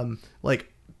 Like,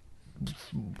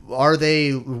 are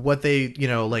they what they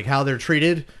like how they're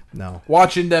treated? No.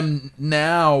 Watching them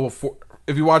now,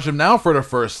 if you watch them now for the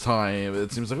first time,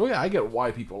 it seems like, oh yeah, I get why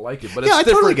people like it. But Yeah, it's I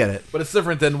different. totally get it. But it's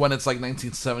different than when it's like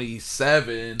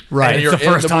 1977, Right. And It's the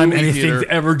in first time movie anything's theater,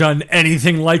 ever done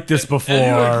anything like this before. and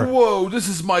you're like, whoa, this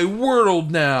is my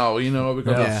world now,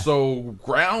 because Yeah. it's so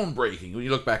groundbreaking. When you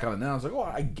look back on it now, it's like, oh,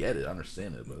 I get it, I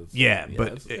understand it. But it's, Yeah, but,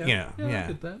 it's- yeah. I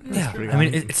get that. Yeah, I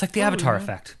mean, it's like the Avatar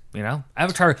effect.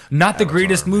 Avatar, not the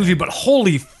greatest movie, but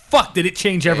holy fuck, did it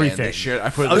change Man, everything? they shared, I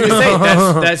put I was gonna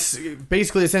say that's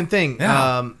basically the same thing.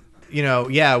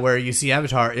 Yeah. Where you see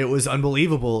Avatar, it was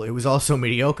unbelievable. It was also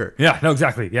mediocre. Yeah, no,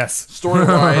 exactly. Yes.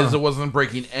 story-wise, it wasn't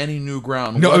breaking any new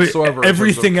ground No, I mean, whatsoever. in terms of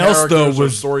everything else, though, characters or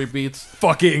was story beats.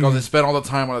 fucking- Because they spent all the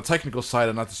time on the technical side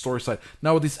and not the story side.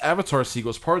 Now with these Avatar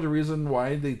sequels, part of the reason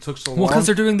why they took so long, Well, because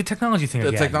they're doing the technology thing the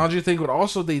again. technology thing, but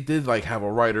also they did like have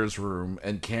a writer's room,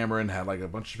 and Cameron had like a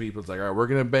bunch of people. It's like, all right, we're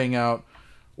gonna bang out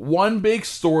one big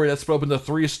story that's split up into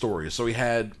 3 stories. So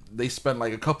they spent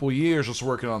like a couple years just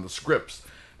working on the scripts,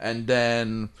 and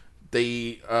then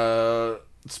they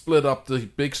split up the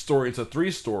big story into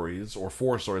 3 stories or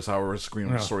 4 stories, however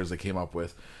stories they came up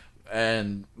with.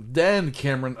 And then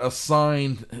Cameron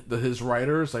assigned his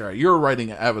writers, like, all right, you're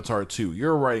writing Avatar 2,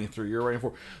 you're writing 3, you're writing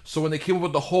 4. So when they came up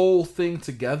with the whole thing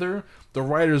together, the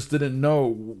writers didn't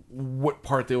know what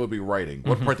part they would be writing,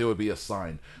 what part they would be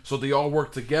assigned. So they all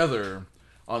worked together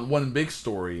on one big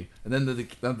story, and then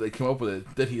they came up with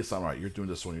it. Then he assigned, all right, you're doing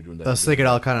this one, you're doing that. Thus, they could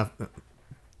all kind of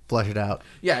flesh it out.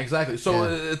 Yeah, exactly. So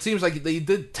it seems like they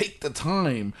did take the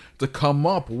time to come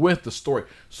up with the story.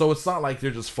 So it's not like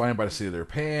they're just flying by the seat of their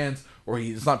pants, or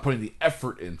he's not putting the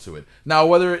effort into it. Now,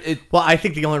 whether it... Well, I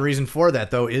think the only reason for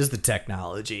that, though, is the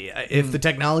technology. If the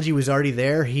technology was already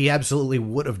there, he absolutely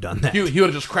would have done that. He would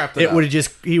have just crapped it out.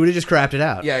 He would have just crapped it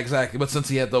out. Yeah, exactly. But since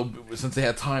they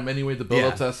had time anyway to build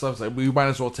up to that stuff, it's like, we might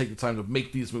as well take the time to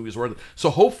make these movies worth it. So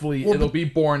hopefully it'll be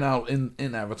borne out in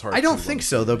Avatar. I don't think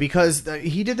so, though, because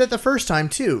he did that the first time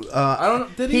too. I don't know.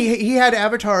 Did he? He had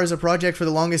Avatar as a project for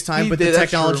the longest time, He but did, the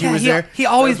that's technology true. was Yeah, there. He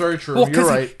always That's very true. Well, You're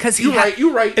right.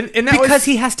 You're right. And that because was,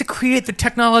 he has to create the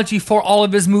technology for all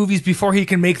of his movies before he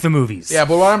can make the movies. Yeah,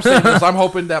 but what I'm saying is I'm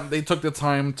hoping that they took the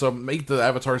time to make the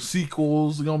Avatar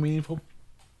sequels, meaningful.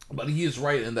 But he is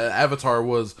right in that Avatar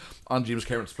was on James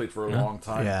Cameron's plate for a long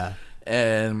time. Yeah.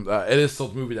 And it is still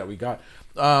the movie that we got.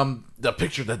 The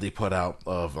picture that they put out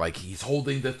of, like, he's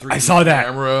holding the 3D I saw that.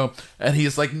 camera, and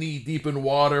he's, like, knee-deep in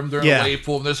water, and they're in a wave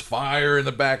pool, and there's fire in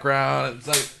the background. It's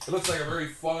like, it looks like a very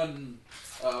fun,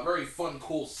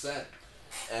 cool set.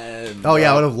 And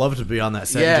I would have loved to be on that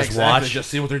set and just exactly. watch. Just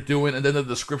see what they're doing, and then the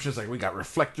description is like, we got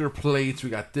reflector plates, we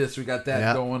got this, we got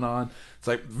that going on. It's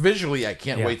like, visually, I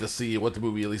can't wait to see what the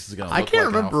movie at least is going to look like. I can't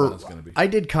and how remember. fun it's going to be. I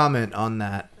did comment on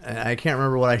that. And I can't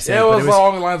remember what I said. It but was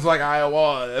along the lines like,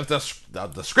 if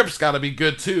the script's got to be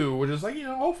good too, which is like,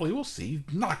 hopefully we'll see.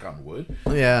 Knock on wood.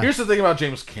 Yeah. Here's the thing about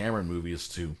James Cameron movies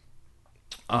too.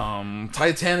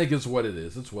 Titanic is what it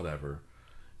is. It's whatever.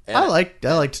 And I liked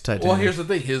Titanic. Well, here's the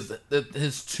thing: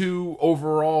 his 2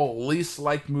 overall least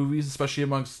liked movies, especially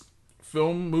amongst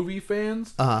movie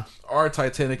fans are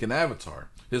Titanic and Avatar,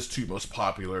 his two most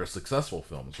popular, successful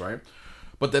films, right?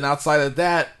 But then outside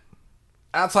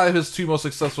of his two most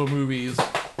successful movies,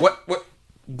 what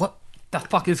the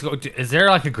fuck is there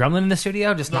like a gremlin in the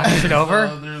studio just knocking shit over?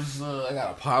 I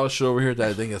got a pile of shit over here that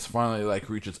I think has finally like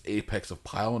reached its apex of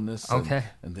pileness. Okay.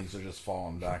 And things are just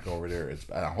falling back over there.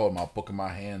 I hold my book in my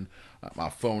hand. My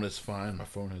phone is fine. My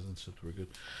phone hasn't shipped very good.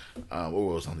 What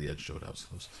was on the edge show? That was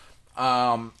close.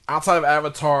 Outside of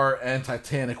Avatar and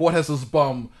Titanic, what has this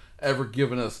bum ever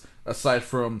given us aside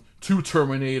from two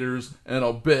Terminators, an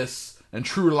Abyss, and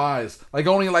True Lies? Like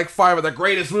only like 5 of the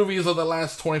greatest movies of the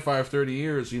last 25, 30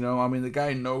 years, you know? I mean, the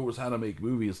guy knows how to make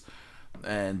movies.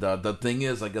 And the thing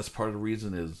is, I guess part of the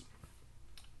reason is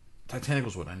Titanic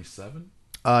was what, 97?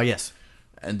 Yes.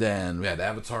 And then we had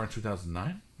Avatar in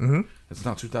 2009. Mm-hmm. It's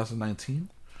now 2019.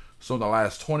 So in the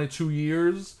last 22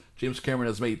 years, James Cameron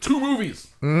has made 2 movies.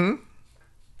 Mm-hmm.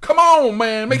 Come on,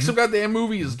 man. Make some goddamn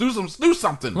movies. Do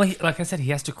something. Well, like I said, he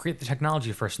has to create the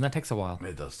technology first, and that takes a while.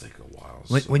 It does take a while.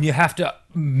 When you have to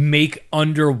make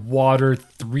underwater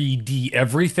 3D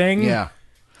everything. Yeah.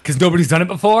 Because nobody's done it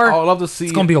before. I would love to see.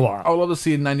 It's going to be a while. I would love to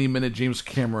see a 90-minute James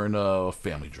Cameron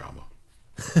family drama.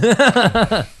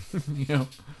 You know,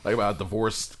 like about a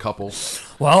divorced couple.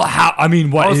 Well, what? I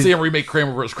want to see him remake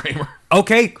Kramer vs. Kramer.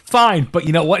 Okay, fine. But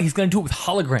you know what? He's going to do it with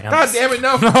holograms. God damn it,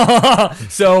 no.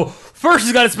 So, first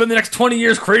he's got to spend the next 20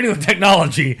 years creating the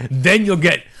technology. Then you'll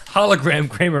get hologram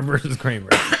Kramer versus Kramer.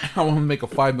 I want him to make a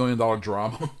 $5 million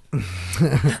drama.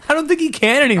 I don't think he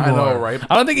can anymore. I know, right?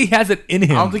 I don't think he has it in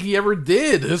him. I don't think he ever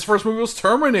did. His first movie was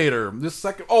Terminator. This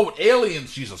second... Oh,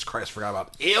 Aliens. Jesus Christ, forgot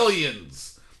about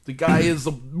Aliens. The guy is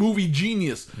a movie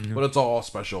genius. But it's all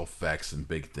special effects and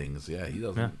big things. Yeah, he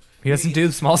doesn't... Yeah. He doesn't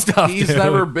do small stuff. He's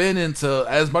never been into...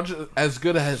 As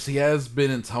good as he has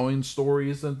been in telling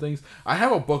stories and things. I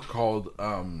have a book called...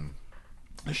 a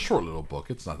short little book.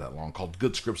 It's not that long. Called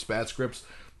Good Scripts, Bad Scripts.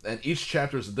 And each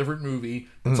chapter is a different movie.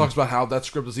 It talks about how that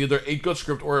script is either a good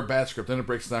script or a bad script. Then it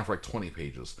breaks it down for like 20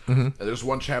 pages. And there's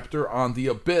one chapter on The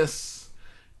Abyss.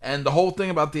 And the whole thing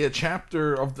about the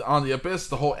chapter on The Abyss,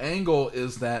 the whole angle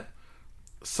is that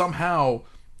somehow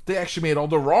they actually made all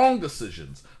the wrong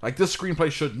decisions. Like, this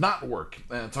screenplay should not work.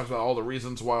 And it talks about all the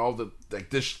reasons why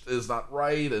this is not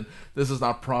right. And this is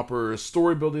not proper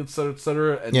story building, etc.,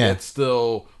 etc. And yet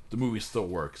still... the movie still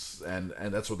works, and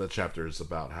that's what that chapter is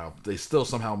about. How they still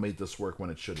somehow made this work when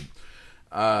it shouldn't.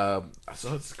 So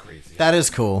it's crazy. That is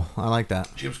cool. I like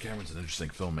that. James Cameron's an interesting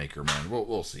filmmaker, man.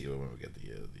 We'll see when we get the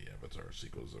Avatar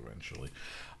sequels eventually.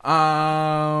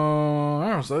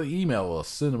 So email us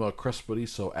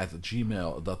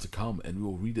cinemacrespediso@gmail.com, and we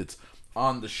will read it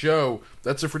on the show.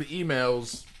 That's it for the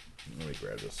emails. Let me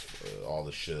grab this. All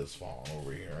the shit is falling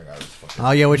over here. I got this fucking...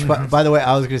 Oh yeah, which by the way,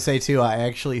 I was gonna say too. I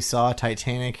actually saw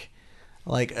Titanic,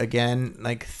 again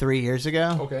 3 years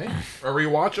ago. Okay, a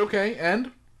rewatch. Okay,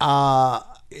 and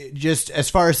just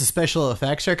as far as the special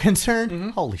effects are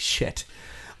concerned, holy shit!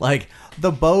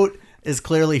 The boat is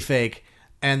clearly fake,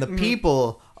 and the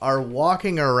people are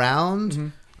walking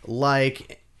around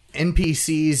like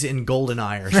NPCs in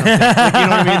GoldenEye or something. You know what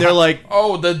I mean? They're like...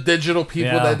 Oh, the digital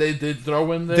people that they did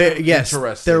throw in there? Yes.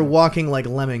 Interesting. They're walking like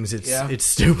lemmings. It's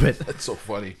stupid. That's so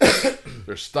funny.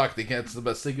 They're stuck. It's the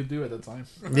best they could do at that time.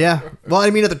 Yeah. Well, I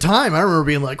mean, at the time, I remember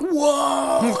being like,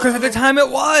 whoa! Because at the time it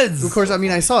was. Of course, I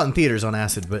mean, I saw it in theaters on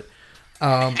acid, but...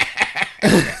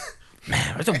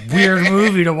 Man, it's a weird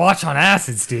movie to watch on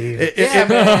acid, Steve.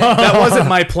 That wasn't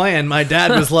my plan. My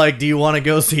dad was like, do you want to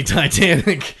go see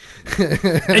Titanic?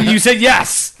 And you said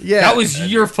yes. Yeah. That was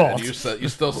your fault. You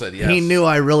still said yes. He knew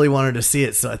I really wanted to see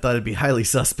it, so I thought it'd be highly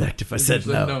suspect if I said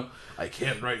no. I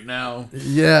can't right now.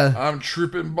 Yeah. I'm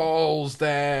tripping balls,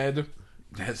 Dad.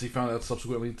 Has he found out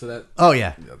subsequently to that? Oh,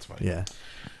 yeah. That's fine. Yeah.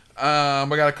 I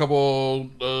got a couple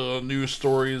news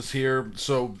stories here.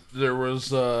 So there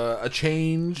was a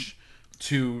change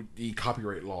to the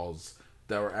copyright laws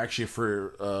that were actually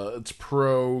for it's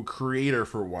pro creator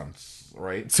for once,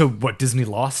 right? So what, Disney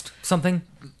lost something?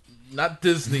 Not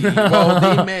Disney. Well,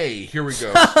 they may. Here we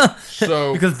go.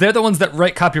 So because they're the ones that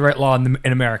write copyright law in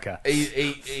America.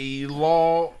 A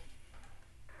law,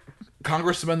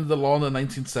 Congress amended the law in the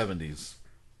 1970s.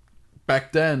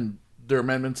 Back then, their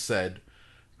amendment said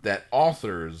that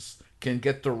authors can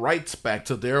get the rights back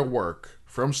to their work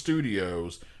from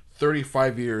studios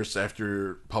 35 years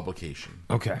after publication.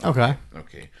 Okay.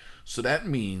 So that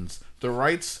means the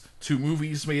rights to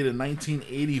movies made in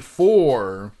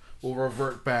 1984 will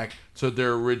revert back to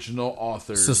their original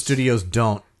authors. So studios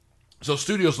don't. So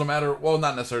studios,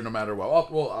 not necessarily no matter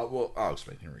what. I'll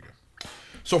explain. Here we go.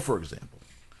 So, for example,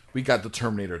 we got the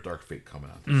Terminator Dark Fate coming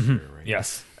out this year, right?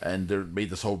 Yes. And they made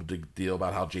this whole big deal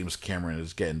about how James Cameron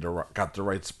is got the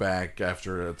rights back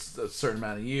after a certain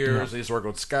amount of years. They used to work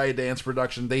with Skydance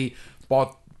Production. They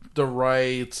bought the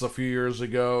rights a few years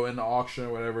ago in the auction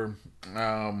or whatever.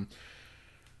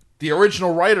 The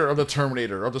original writer of the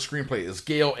Terminator, of the screenplay, is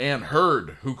Gail Ann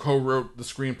Hurd, who co-wrote the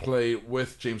screenplay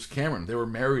with James Cameron. They were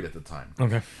married at the time.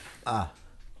 Okay.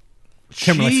 She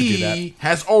Cameron likes to do that.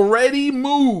 has already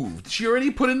moved. She already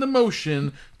put into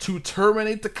motion to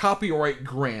terminate the copyright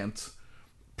grant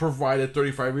provided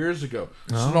 35 years ago.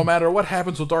 So no matter what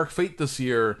happens with Dark Fate this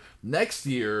year, next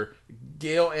year,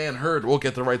 Gail Ann Hurd will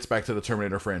get the rights back to the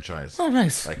Terminator franchise. Oh,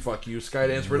 nice. Like, fuck you,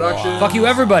 Skydance Productions. Fuck you,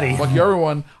 everybody. Fuck you,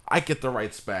 everyone. I get the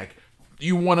rights back.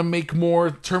 You want to make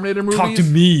more Terminator movies? Talk to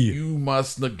me. You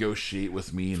must negotiate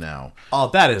with me now.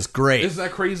 Oh, that is great. Isn't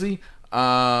that crazy?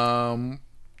 Skydance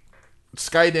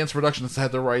Productions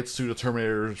had the rights to the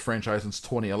Terminator franchise since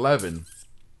 2011.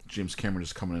 James Cameron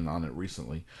is coming in on it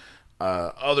recently.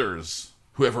 Others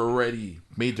who have already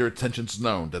made their intentions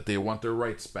known that they want their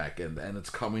rights back, and it's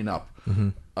coming up.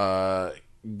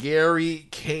 Gary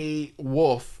K.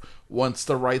 Wolf wants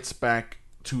the rights back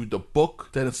to the book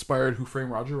that inspired Who Framed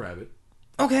Roger Rabbit.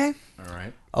 Okay. All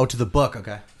right. Oh, to the book.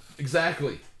 Okay.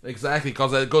 Exactly,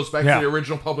 because that goes back to the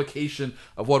original publication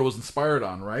of what it was inspired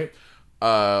on, right?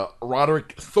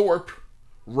 Roderick Thorpe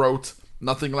wrote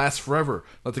Nothing Lasts Forever.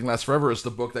 Nothing Lasts Forever is the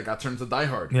book that got turned into Die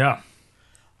Hard. Yeah.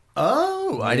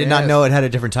 Oh, I did not know it had a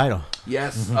different title.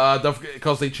 Yes,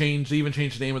 because they even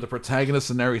changed the name of the protagonist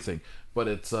and everything. But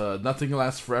it's Nothing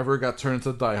Lasts Forever got turned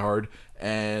into Die Hard,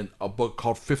 and a book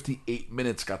called 58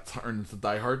 Minutes got turned into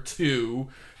Die Hard 2.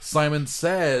 Simon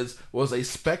Says was a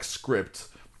spec script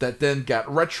that then got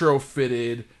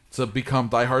retrofitted to become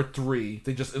Die Hard 3.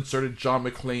 They just inserted John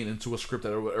McClane into a script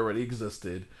that already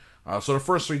existed. So the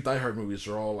first 3 Die Hard movies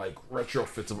are all like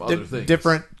retrofits of other things.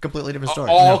 Completely different stories.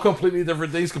 All completely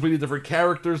different things, completely different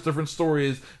characters, different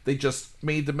stories. They just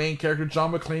made the main character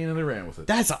John McClane and they ran with it.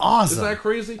 That's awesome. Isn't that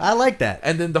crazy? I like that.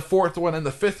 And then the 4th one and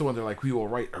the 5th one, they're like, we will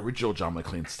write original John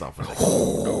McClane stuff. And like,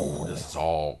 oh, no, this is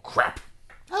all crap.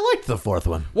 I liked the 4th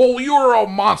one. Well, you're a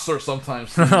monster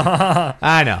sometimes.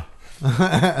 I know.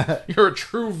 You're a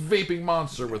true vaping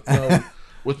monster with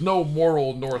no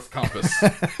moral north compass.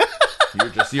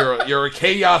 You're a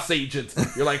chaos agent.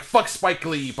 You're like, fuck Spike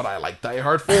Lee, but I like Die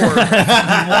Hard 4. What?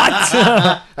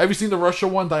 Have you seen the Russia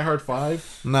one, Die Hard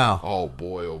 5? No. Oh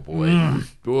boy, oh boy.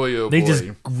 Boy, oh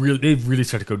boy. They've really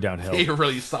started to go downhill. They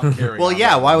really stopped caring. Well,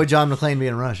 yeah, why would John McClane be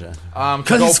in Russia?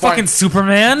 Because he's fucking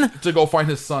Superman? To go find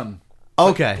his son.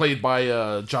 Okay. Played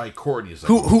by Jai Courtney.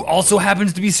 Who also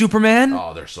happens to be Superman?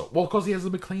 Oh, they're so... Well, because he has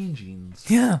the McClane genes.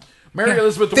 Yeah. Mary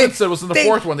Elizabeth Winstead was in the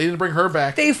 4th one. They didn't bring her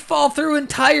back. They fall through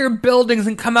entire buildings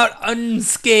and come out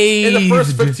unscathed. In the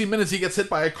first 15 minutes, he gets hit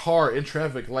by a car in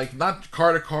traffic. Like, not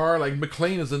car to car. Like,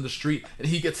 McClane is in the street, and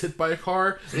he gets hit by a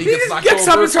car. And he gets knocked gets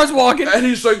over, up and starts walking. And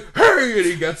he's like, hey! And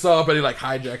he gets up, and he, like,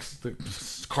 carjacks the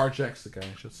guy,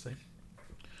 I should say.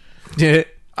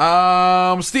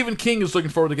 Stephen King is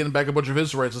looking forward to getting back a bunch of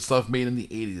his rights and stuff made in the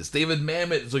 80s. David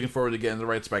Mamet is looking forward to getting the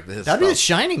rights back to his stuff. That'd be The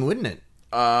Shining, wouldn't it?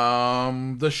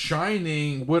 The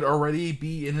Shining would already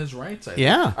be in his rights, I think.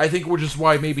 Yeah. I think, which is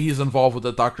why maybe he's involved with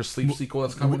the Dr. Sleep sequel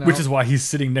that's coming out. Which is why he's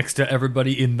sitting next to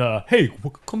everybody in the, hey,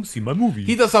 come see my movie.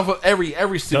 He does stuff with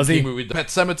every Stephen King movie. The Pet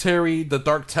Sematary, The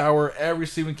Dark Tower, every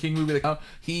Stephen King movie that comes out,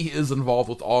 he is involved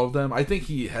with all of them. I think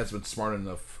he has been smart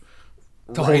enough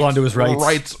to hold on to his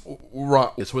rights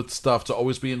with stuff, to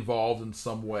always be involved in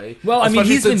some way. Well, I mean,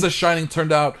 since The Shining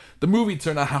the movie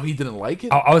turned out how he didn't like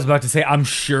it. I was about to say, I'm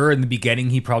sure in the beginning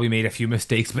he probably made a few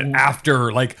mistakes, but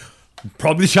after, like,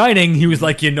 probably The Shining, he was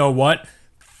like, you know what?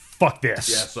 Fuck this.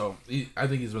 Yeah, so I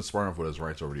think he's been smart enough with his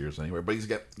rights over the years anyway, but he's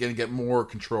going to get more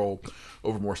control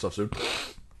over more stuff soon.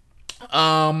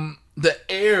 The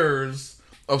heirs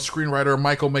of screenwriter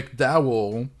Michael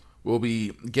McDowell will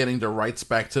be getting the rights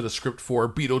back to the script for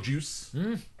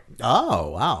Beetlejuice. Oh,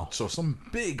 wow. So some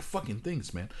big fucking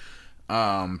things, man.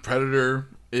 Predator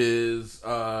is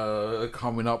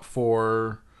coming up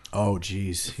for... Oh,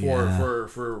 jeez.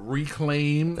 For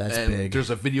Reclaim. That's and big.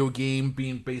 There's a video game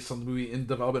being based on the movie in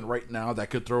development right now that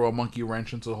could throw a monkey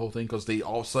wrench into the whole thing because they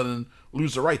all of a sudden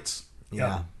lose the rights.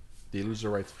 Yeah. They lose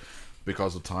their rights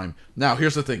because of time. Now,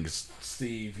 here's the thing.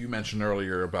 Steve, you mentioned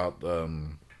earlier about...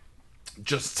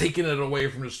 just taking it away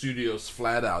from the studios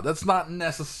flat out. That's not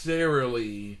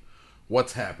necessarily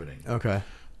what's happening. Okay.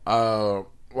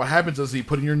 What happens is you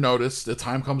put in your notice, the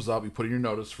time comes up, you put in your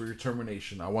notice for your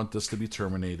termination. I want this to be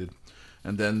terminated.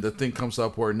 And then the thing comes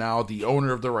up where now the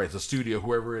owner of the rights, the studio,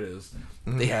 whoever it is,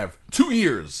 they have 2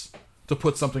 years to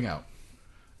put something out.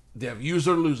 They have use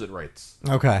or lose it rights.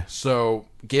 Okay. So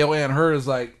Gail Ann Hurd is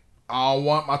like, I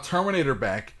want my Terminator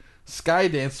back.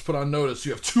 Skydance put on notice.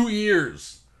 You have 2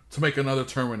 years to make another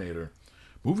Terminator.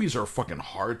 Movies are fucking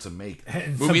hard to make.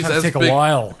 And Movies sometimes take a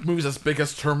while. Movies as big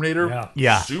as Terminator,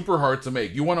 Yeah. super hard to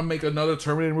make. You want to make another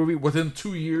Terminator movie within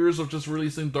 2 years of just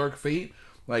releasing Dark Fate?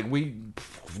 Like,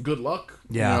 good luck.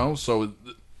 Yeah. You know, so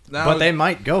now. But they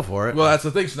might go for it. Well, that's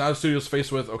the thing. So now the studio's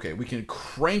faced with, okay, we can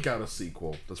crank out a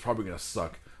sequel that's probably going to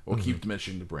suck. We'll keep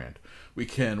diminishing the brand. We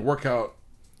can work out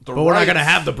the but we're not rights. going to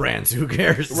have the brands. Who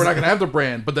cares? We're not going to have the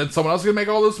brand, but then someone else is going to make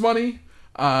all this money.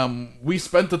 We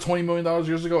spent the $20 million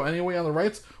years ago anyway on the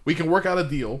rights. We can work out a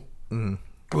deal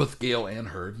with Gail Ann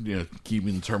Hurd, you know,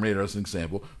 keeping Terminator as an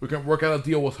example. We can work out a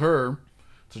deal with her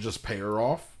to just pay her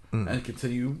off and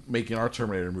continue making our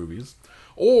Terminator movies.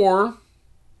 Or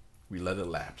we let it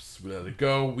lapse. We let it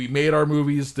go. We made our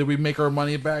movies. Did we make our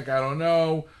money back? I don't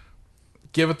know.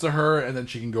 Give it to her, and then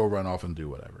she can go run off and do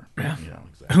whatever. Yeah. You know,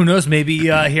 exactly. Who knows? Maybe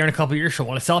here in a couple of years she'll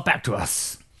want to sell it back to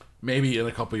us. Maybe in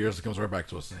a couple of years it comes right back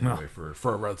to us anyway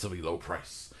for a relatively low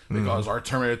price. Because our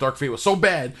Terminator Dark Fate was so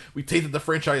bad, we tainted the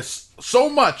franchise so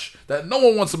much that no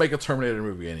one wants to make a Terminator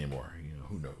movie anymore. You know,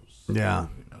 who knows? Yeah.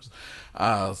 Who knows?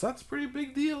 So that's a pretty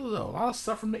big deal, though. A lot of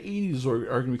stuff from the 80s are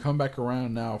going to be coming back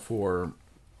around now for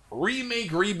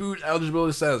remake, reboot,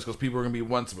 eligibility status, because people are going to be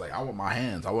wanting to be like, I want my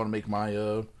hands. I want to make my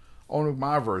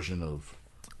version of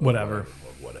Whatever.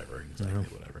 Whatever. Exactly,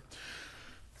 whatever.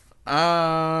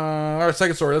 All right,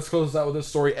 second story. Let's close out with this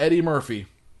story. Eddie Murphy.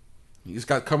 He's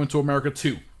got Coming to America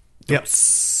 2. Yep.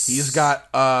 He's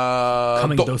got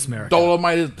Coming Dos America.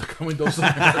 Dolomite is Coming Dos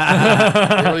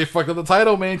America. They really fucked up the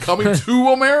title, man. Coming to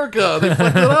America. They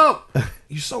fucked it up.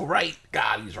 You're so right.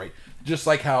 God, he's right. Just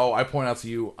like how I point out to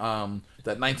you,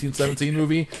 that 1917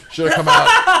 movie should have come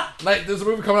out. There's a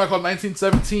movie coming out called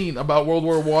 1917 about World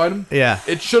War One. Yeah.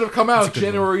 It should have come out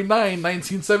January 9,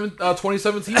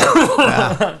 2017.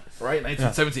 Right?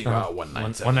 1917.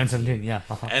 1917, yeah.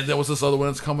 And there was this other one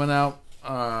that's coming out.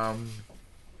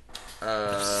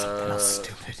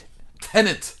 Stupid.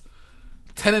 Tenet.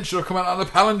 Tenet should have come out on the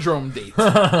palindrome date.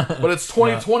 But it's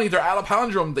 2020. They're out of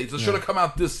palindrome dates. It should have come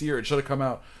out this year. It should have come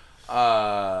out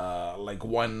like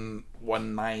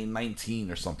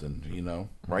 1/9/19 or something, you know,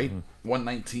 right? 1/19,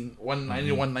 1/90, 1/19. I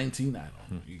don't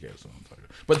know. You guys know what I'm talking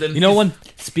about. But then You know,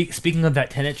 speaking of that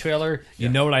Tenet trailer, you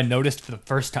know what I noticed for the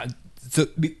first time?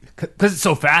 Because it's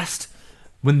so fast.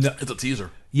 it's a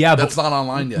teaser. Yeah, that's but not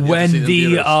online yet. You have to see it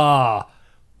in theaters.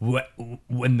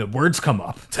 when the words come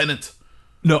up, Tenet.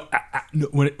 no,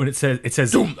 when it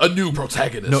says Doom, a new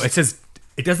protagonist. No,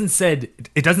 it doesn't say.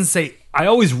 I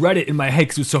always read it in my head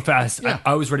because it was so fast. Yeah.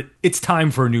 I always read it. It's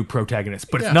time for a new protagonist,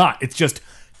 but Yeah. it's not. It's just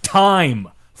time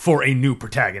for a new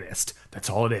protagonist. That's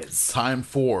all it is. Time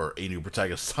for a new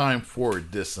protagonist. Time for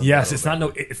this. And Yes, that. it's not.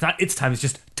 No, it's not. It's time. It's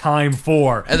just time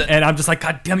for. And then- and I'm just like,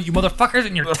 God damn it, you motherfuckers,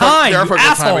 and your They time, are you fucking with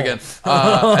asshole. time again. And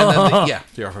then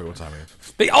they are fucking with time again.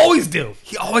 They always do.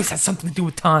 He always has something to do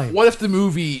with time. What if the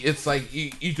movie, it's like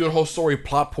you do the whole story,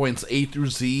 plot points A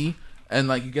through Z, and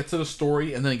like you get to the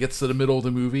story, and then it gets to the middle of the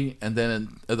movie, and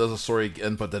then it does a story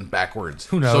again, but then backwards.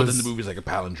 Who knows? So then the movie's like a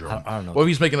palindrome. I don't know. What if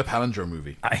he's making a palindrome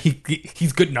movie?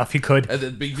 He's good enough. He could. And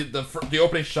then the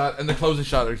opening shot and the closing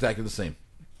shot are exactly the same.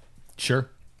 Sure.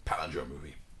 Palindrome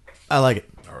movie. I like it.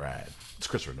 All right. It's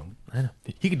Christopher Nolan. I know.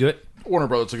 He could do it. Warner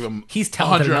Brothers took him He's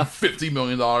talented enough. $150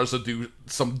 million to do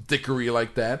some dickery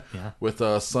like that with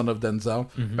Son of Denzel.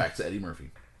 Back to Eddie Murphy.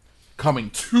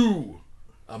 Coming to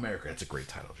America. That's a great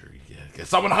title. Yeah.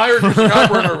 Someone hired Mr.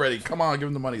 Cockburn already. Come on, give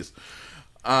him the monies.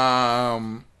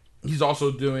 He's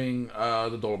also doing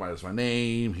The Dolomite Is My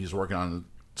Name. He's working on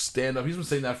stand-up. He's been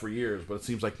saying that for years, but it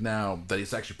seems like now that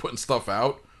he's actually putting stuff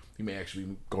out, he may actually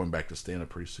be going back to stand-up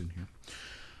pretty soon here.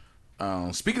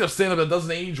 Speaking of stand-up that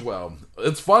doesn't age well,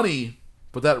 it's funny,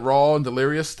 but that Raw and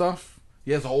Delirious stuff,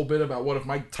 he has a whole bit about what if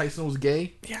Mike Tyson was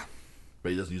gay. Yeah.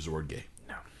 But he doesn't use the word gay.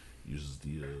 No. He uses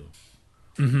the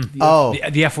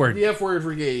The F word. the F word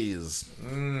for gays.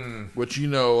 Which, you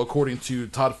know, according to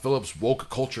Todd Phillips, woke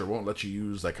culture won't let you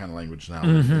use that kind of language now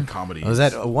in comedy. Was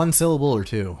that a one syllable or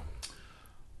two?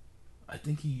 I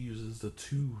think he uses the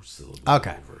 2-syllable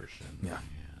version. Yeah,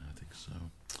 I think so.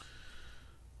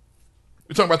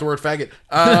 We're talking about the word faggot.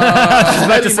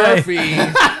 Eddie Murphy.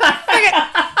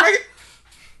 Faggot.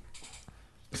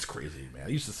 It's crazy, man. man.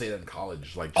 I used to say that in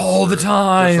college, like All the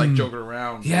time. just like joking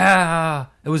around. Yeah,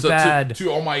 it was bad.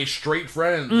 To all my straight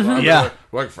friends. Yeah.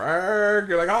 Like Ferg,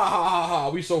 you're like, ha ha ha ha.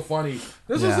 We so funny.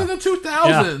 This was Yeah. in the 2000s.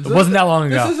 Yeah, it wasn't that long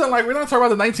ago. This isn't like we're not talking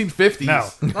about the 1950s. No.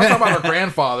 We're not talking about our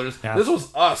grandfathers. Yeah. This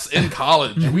was us in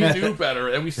college. We knew better,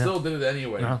 and we still did it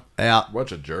anyway. Uh-huh. Yeah.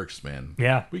 Bunch of jerks, man.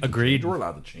 Yeah, we can agreed. change. We're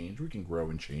allowed to change. We can grow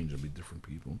and change and be different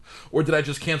people. Or did I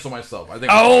just cancel myself? I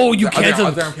think. Oh, you I think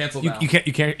canceled. I'm canceled now. You can't.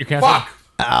 You're canceled. Fuck.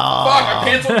 Fuck. I'm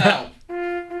canceled now.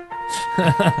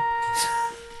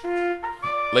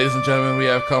 Ladies and gentlemen, we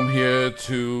have come here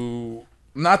to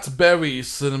not to bury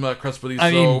Cinema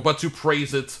Crespediso, but to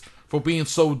praise it for being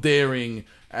so daring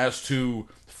as to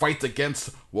fight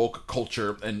against woke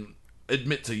culture and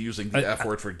admit to using the F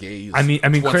word for gays. I mean,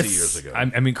 20 Chris. years ago.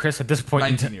 I mean, Chris. At this point,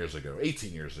 19 years ago,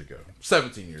 18 years ago,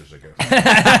 17 years ago.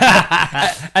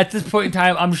 at this point in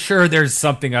time, I'm sure there's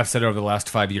something I've said over the last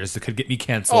 5 years that could get me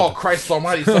canceled. Oh, Christ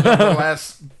almighty, something in the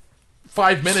last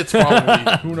 5 minutes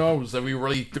probably. Who knows? That we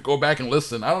really to go back and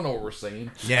listen. I don't know what we're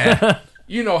saying. Yeah.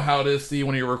 You know how it is, Steve,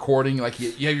 when you're recording, like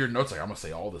you have your notes, like I'm gonna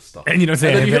say all this stuff, And you don't say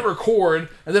and then any you of hit it. record,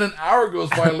 and then an hour goes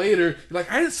by later. You're like,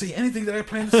 I didn't say anything that I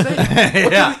planned to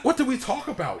say. What did we talk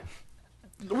about?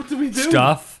 What did we do?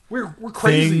 Stuff. We're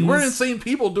crazy. Things. We're insane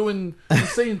people doing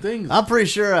insane things. I'm pretty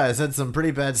sure I said some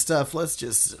pretty bad stuff. Let's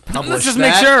just publish Let's just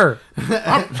that. make sure.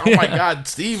 Oh my God,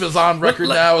 Steve is on record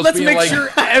now as Let's being make like. sure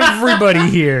everybody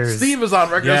hears. Steve is on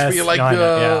record Yes. as being like, No, I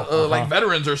know. Yeah. like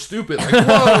veterans are stupid. Like,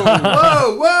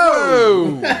 whoa,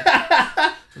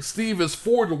 whoa. Steve is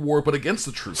for the war, but against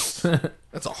the truth.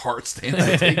 That's a hard stance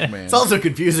to take, man. It's also a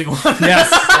confusing one. Yes.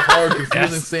 That's a hard,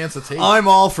 confusing stance to take. I'm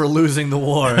all for losing the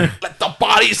war. Let the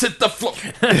bodies hit the floor.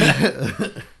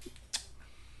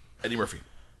 Eddie Murphy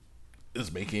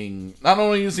is making. Not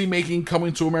only is he making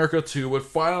Coming to America 2, but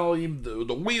finally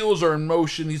the wheels are in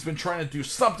motion. He's been trying to do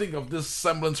something of this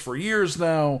semblance for years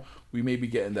now. We may be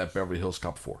getting that Beverly Hills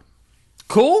Cop 4.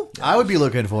 Cool. I would be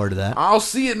looking forward to that. I'll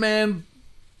see it, man.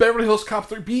 Beverly Hills Cop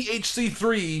 3, BHC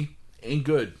 3 ain't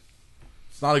good.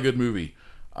 It's not a good movie.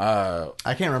 I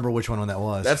can't remember which one that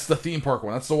was. That's the theme park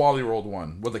one. That's the Wally World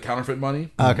one with the counterfeit money.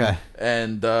 Okay.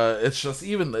 And it's just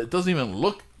it doesn't even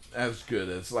look as good.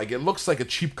 It's like it looks like a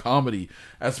cheap comedy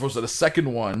as opposed to the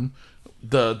second one,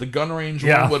 the gun range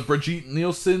one with Brigitte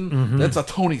Nielsen. That's a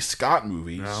Tony Scott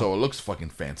movie, so it looks fucking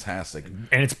fantastic.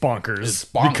 And it's bonkers. It's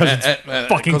bonkers because it's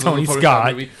fucking because of Tony the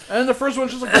Scott. movie. And the first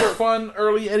one's just like a fun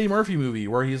early Eddie Murphy movie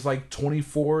where he's like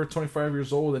 24, 25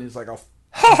 years old and he's like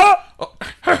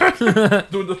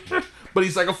but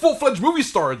he's like a full-fledged movie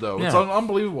star though. It's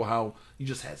unbelievable how he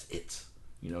just has it.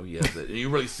 You know, he has it. And you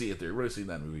really see it there. You really see it in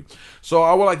that movie. So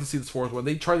I would like to see this fourth one.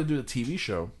 They tried to do the TV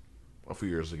show a few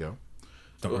years ago.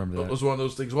 Don't remember that. It was one of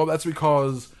those things. Well, that's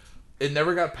because it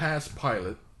never got past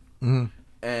pilot.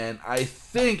 And I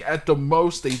think at the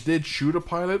most they did shoot a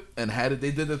pilot and had it.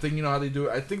 They did the thing, you know how they do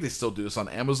it. I think they still do this on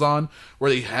Amazon, where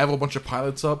they have a bunch of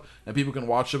pilots up and people can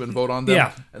watch them and vote on them.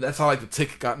 Yeah. And that's how like the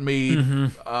ticket got made.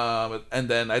 And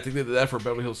then I think they did that for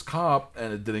Beverly Hills Cop,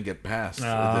 and it didn't get passed. It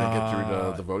didn't get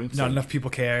through the voting. Not stage. enough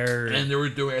people care. And they were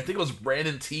doing. I think it was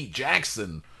Brandon T.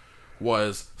 Jackson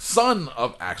was son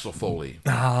of Axel Foley.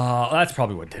 That's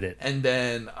probably what did it. And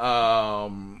then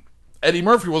Eddie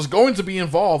Murphy was going to be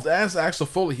involved as Axel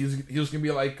Foley. He was going to be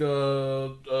like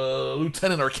a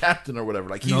lieutenant or captain or whatever.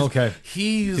 Like he's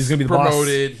gonna be the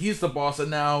promoted. He's the boss, and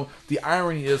now the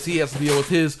irony is he has to deal with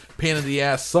his pain in the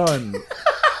ass son.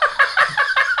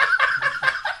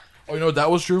 Oh, you know what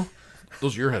that was true?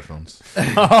 Those are your headphones.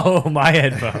 Oh, my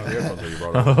headphones. The headphones that you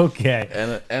brought over. Okay.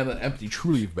 And an empty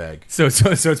True Leaf bag. So it's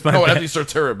my No, an bad, empty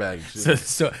Sortera bag.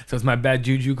 so it's my bad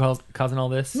juju causing all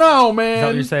this? No, man. Is that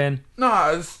what you're saying?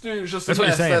 Nah, it's just That's a what you're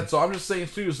mess. saying. That's all. I'm just saying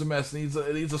studio's a mess. It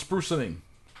needs a sprucening.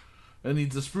 It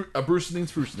needs a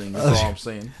sprucening. That's all I'm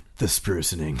saying. The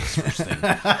sprucening.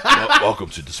 Welcome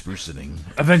to the sprucening.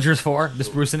 Avengers 4, the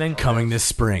sprucening. Coming this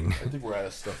spring. I think we're out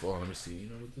of stuff. Oh, let me see. You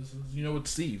know what this is? You know what,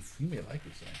 Steve? You may like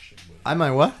this actually. But I might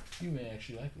what? you may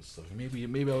actually like this stuff. Maybe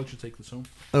I'll let you take this home.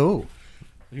 Oh.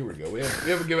 Here we go. We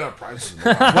haven't given out prizes.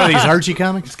 What are these Archie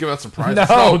comics? Let's give out some prizes.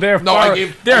 No,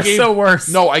 they're so worse.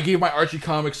 No, I gave my Archie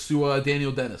comics to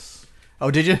Daniel Dennis.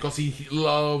 Oh, did you? Because he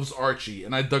loves Archie,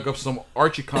 and I dug up some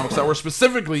Archie comics that were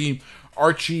specifically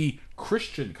Archie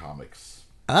Christian comics.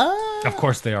 Of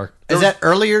course they are. Is that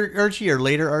earlier Archie or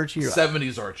later Archie?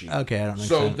 70s Archie. Okay, I don't think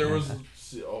so. so. There was...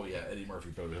 Oh, yeah, Eddie Murphy,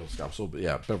 Beverly Hills Cop. So,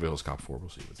 yeah, Beverly Hills Cop 4. We'll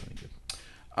see if it's any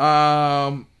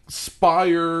good.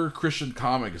 Spire Christian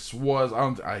Comics was...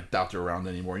 I doubt they're around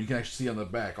anymore. You can actually see on the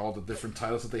back all the different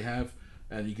titles that they have.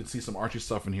 And you can see some Archie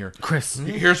stuff in here. Chris.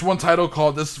 Here's one title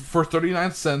called this for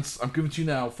 39 cents. I'm giving it to you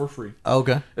now for free.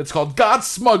 Okay. It's called God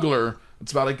Smuggler,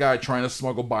 It's about a guy trying to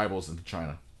smuggle Bibles into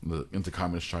China, into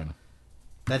communist China.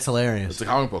 That's hilarious. It's a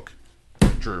comic book.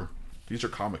 Drew. These are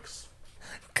comics.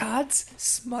 God's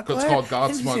smuggler. It's called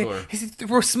God Smuggler.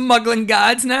 We're smuggling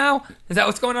gods now. Is that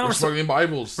what's going on? We're smuggling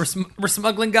Bibles. We're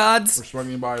smuggling gods. We're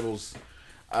smuggling Bibles.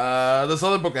 This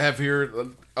other book I have here,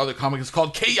 other comic, is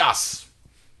called Chaos.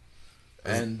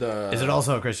 And Is it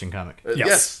also a Christian comic?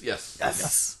 Yes. Yes.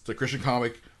 It's a Christian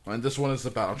comic, and this one is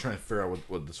about. I'm trying to figure out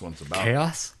what this one's about.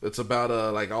 Chaos. It's about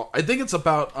I think it's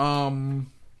about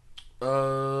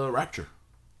Rapture.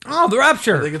 Oh, the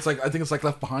Rapture. I think it's like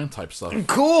Left Behind type stuff.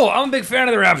 Cool. I'm a big fan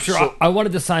of the Rapture. So- I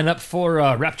wanted to sign up for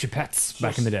Rapture Pets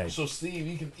back in the day. So Steve,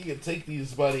 you can take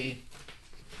these, buddy.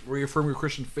 Reaffirm your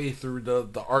Christian faith through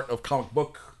the art of comic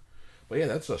book. But yeah,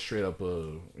 that's a straight up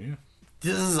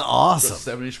This is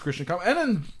awesome. 70s Christian comic. And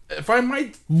then, if I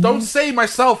might, don't say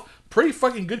myself, pretty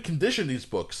fucking good condition, these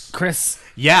books. Chris.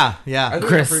 Yeah. I think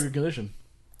Chris. they're pretty good condition.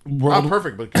 Not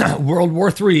perfect, but good. World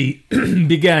War III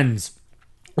begins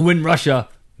when Russia,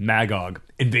 Magog,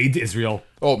 invades Israel.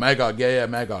 Oh, Magog. Yeah,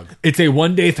 Magog. It's a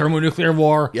one-day thermonuclear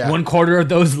war. Yeah. 1/4 of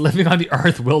those living on the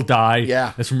earth will die.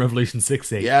 Yeah. That's from Revelation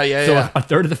 6:8. Yeah, So yeah. a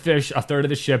third of the fish, a third of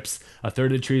the ships, a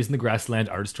third of the trees in the grassland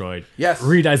are destroyed. Yes.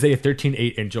 Read Isaiah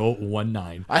 13:8 and Joel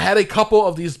 1:9. I had a couple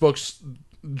of these books,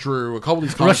 Drew. A couple of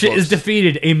these comic Russia books. is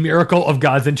defeated, a miracle of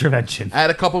God's intervention. I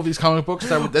had a couple of these comic books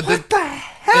that What the in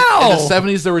hell? the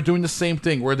 70s, they were doing the same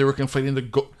thing where they were conflating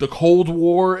the Cold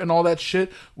War and all that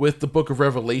shit with the Book of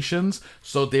Revelations.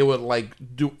 So they would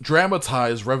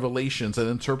dramatize Revelations and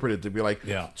interpret it to be like,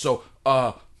 so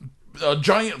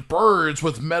giant birds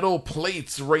with metal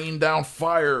plates rain down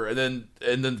fire, and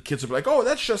then kids would be like, oh,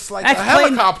 that's just like a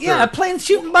helicopter. A plane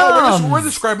shooting bombs. We're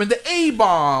describing the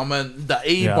A-bomb, and the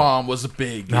A-bomb was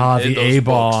big. The in those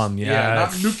A-bomb, books. yeah.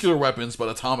 Not nuclear weapons, but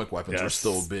atomic weapons were Yes.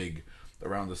 still big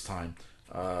around this time.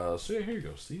 So yeah, here you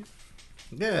go, Steve.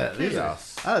 Yeah,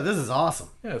 Chaos. this is awesome.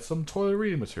 Yeah, it's some toilet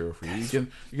reading material for you. You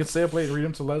can stay up late and read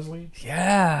them to Leslie.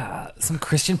 Yeah, some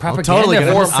Christian propaganda totally from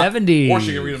gonna- the 70s. Or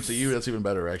she can read them to you. That's even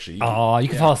better, actually. You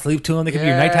can fall asleep to them. They can be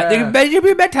your Yeah. nighttime. They can be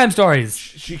your bedtime stories.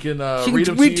 She can She read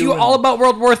can them read to you. all about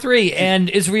World War III and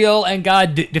Israel and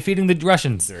God defeating the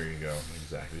Russians. There you go.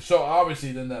 Exactly. So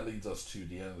obviously, then that leads us to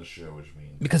the end of the show, which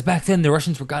means Because back then the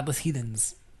Russians were godless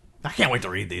heathens. I can't wait to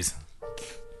read these.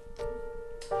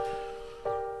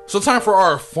 So time for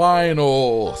our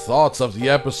final thoughts of the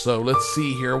episode. Let's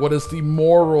see here. What is the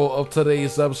moral of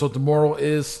today's episode? The moral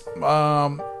is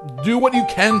do what you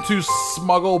can to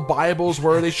smuggle Bibles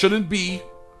where they shouldn't be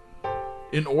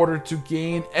in order to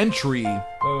gain entry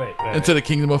into the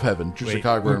kingdom of heaven.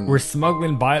 We're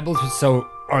smuggling Bibles, so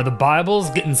are the Bibles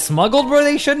getting smuggled where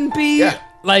they shouldn't be? Yeah.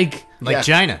 Like Yeah.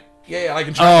 China. Yeah, like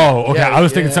in China. Oh, okay. Yeah, I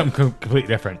was thinking yeah. something completely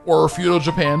different. Or feudal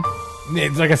Japan. I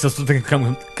guess I was thinking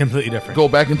completely different. Go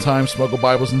back in time, smuggle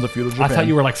Bibles into feudal Japan. I thought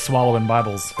you were like swallowing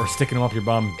Bibles or sticking them up your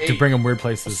bum to bring them weird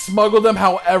places. Smuggle them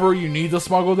however you need to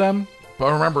smuggle them,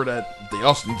 but remember that they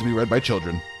also need to be read by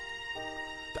children.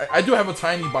 I do have a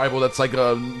tiny Bible that's like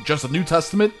just a New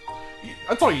Testament.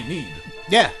 That's all you need.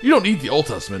 Yeah. You don't need the Old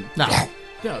Testament. No.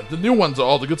 Yeah, the new ones are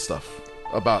all the good stuff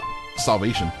about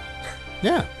salvation.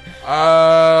 Yeah.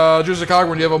 Joseph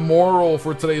Cogburn, do you have a moral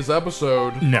for today's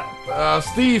episode? No.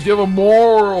 Steve, do you have a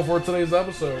moral for today's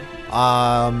episode?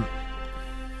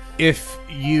 If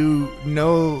you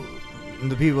know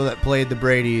the people that played the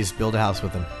Bradys, build a house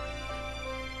with them.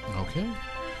 Okay.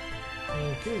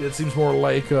 Okay, that seems more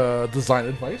like design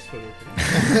advice. But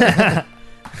okay.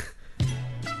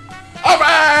 All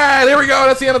right, here we go.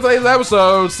 That's the end of today's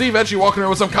episode. Steve Etchie walking around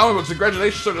with some comic books.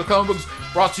 Congratulations to the comic books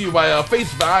brought to you by a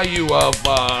face value of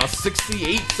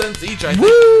 68 cents each, I think.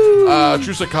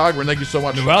 Trusa Cogburn, thank you so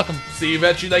much. You're welcome. Steve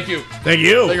Etchie, thank you. Thank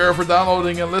you. Thank you for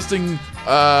downloading and listening.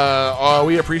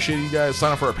 We appreciate you guys.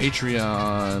 Sign up for our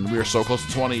Patreon. We are so close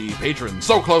to 20 patrons.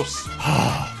 So close.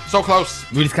 So close.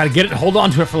 We just got to get it and hold on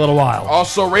to it for a little while.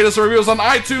 Also, rate us and reviews on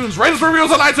iTunes. Rate us and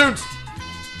reviews on iTunes.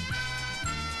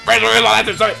 Rate us and reviews on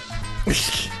iTunes. Sorry.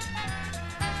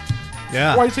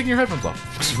 Yeah. Why are you taking your headphones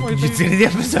off? You just did the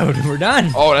episode and we're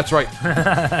done. Oh, that's right.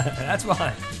 That's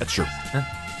why. That's true.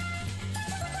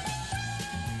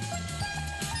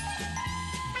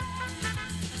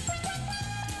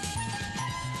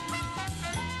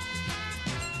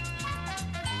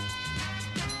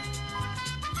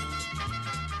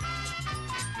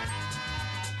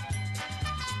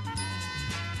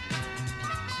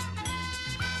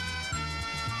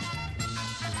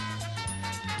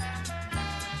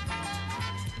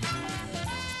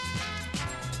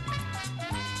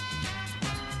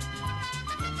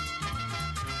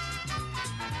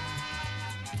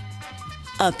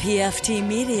 A PFT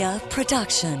Media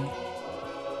production.